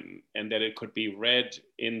woman, and that it could be read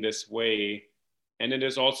in this way. And it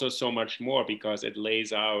is also so much more because it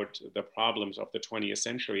lays out the problems of the 20th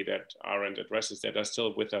century that Arendt addresses that are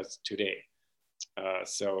still with us today.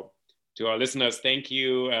 So to our listeners, thank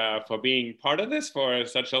you for being part of this for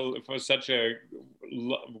such a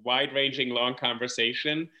wide-ranging, long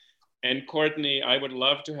conversation. And Courtney, I would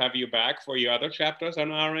love to have you back for your other chapters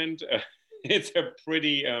on Arendt. It's a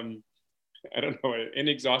pretty,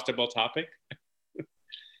 inexhaustible topic.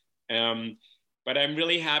 But I'm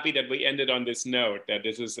really happy that we ended on this note, that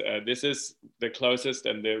this is the closest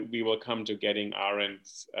and we will come to getting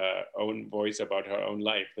Arendt's own voice about her own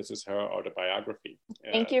life. This is her autobiography.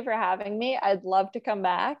 Thank you for having me. I'd love to come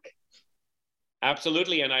back.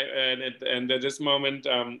 Absolutely. And at this moment,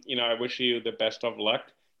 I wish you the best of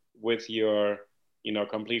luck with your,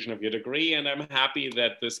 completion of your degree. And I'm happy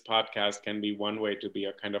that this podcast can be one way to be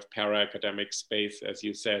a kind of para-academic space, as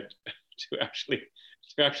you said, to actually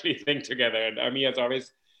think together. And Amir is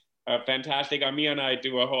always fantastic. Amir and I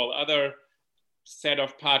do a whole other set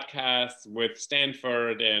of podcasts with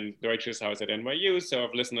Stanford and Deutsches Haus at NYU. So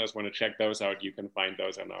if listeners want to check those out, you can find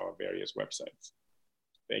those on our various websites.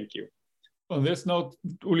 Thank you. On this note,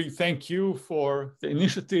 Uli, thank you for the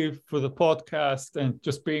initiative, for the podcast, and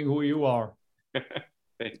just being who you are.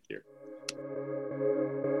 Thank you.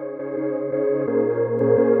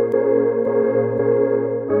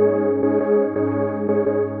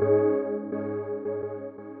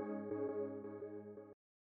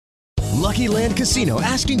 Casino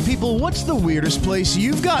asking people, what's the weirdest place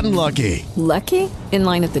you've gotten lucky? Lucky? In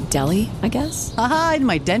line at the deli, I guess? Aha, in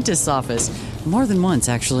my dentist's office. More than once,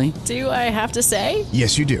 actually. Do I have to say?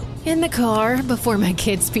 Yes, you do. In the car before my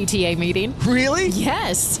kids' PTA meeting. Really?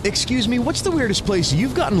 Yes. Excuse me, what's the weirdest place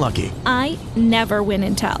you've gotten lucky? I never win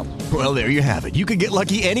and tell. Well, there you have it. You can get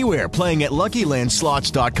lucky anywhere, playing at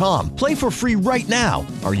LuckyLandSlots.com. Play for free right now.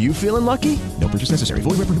 Are you feeling lucky? No purchase necessary.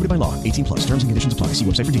 Void where prohibited by law. 18+. Terms and conditions apply. See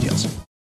website for details.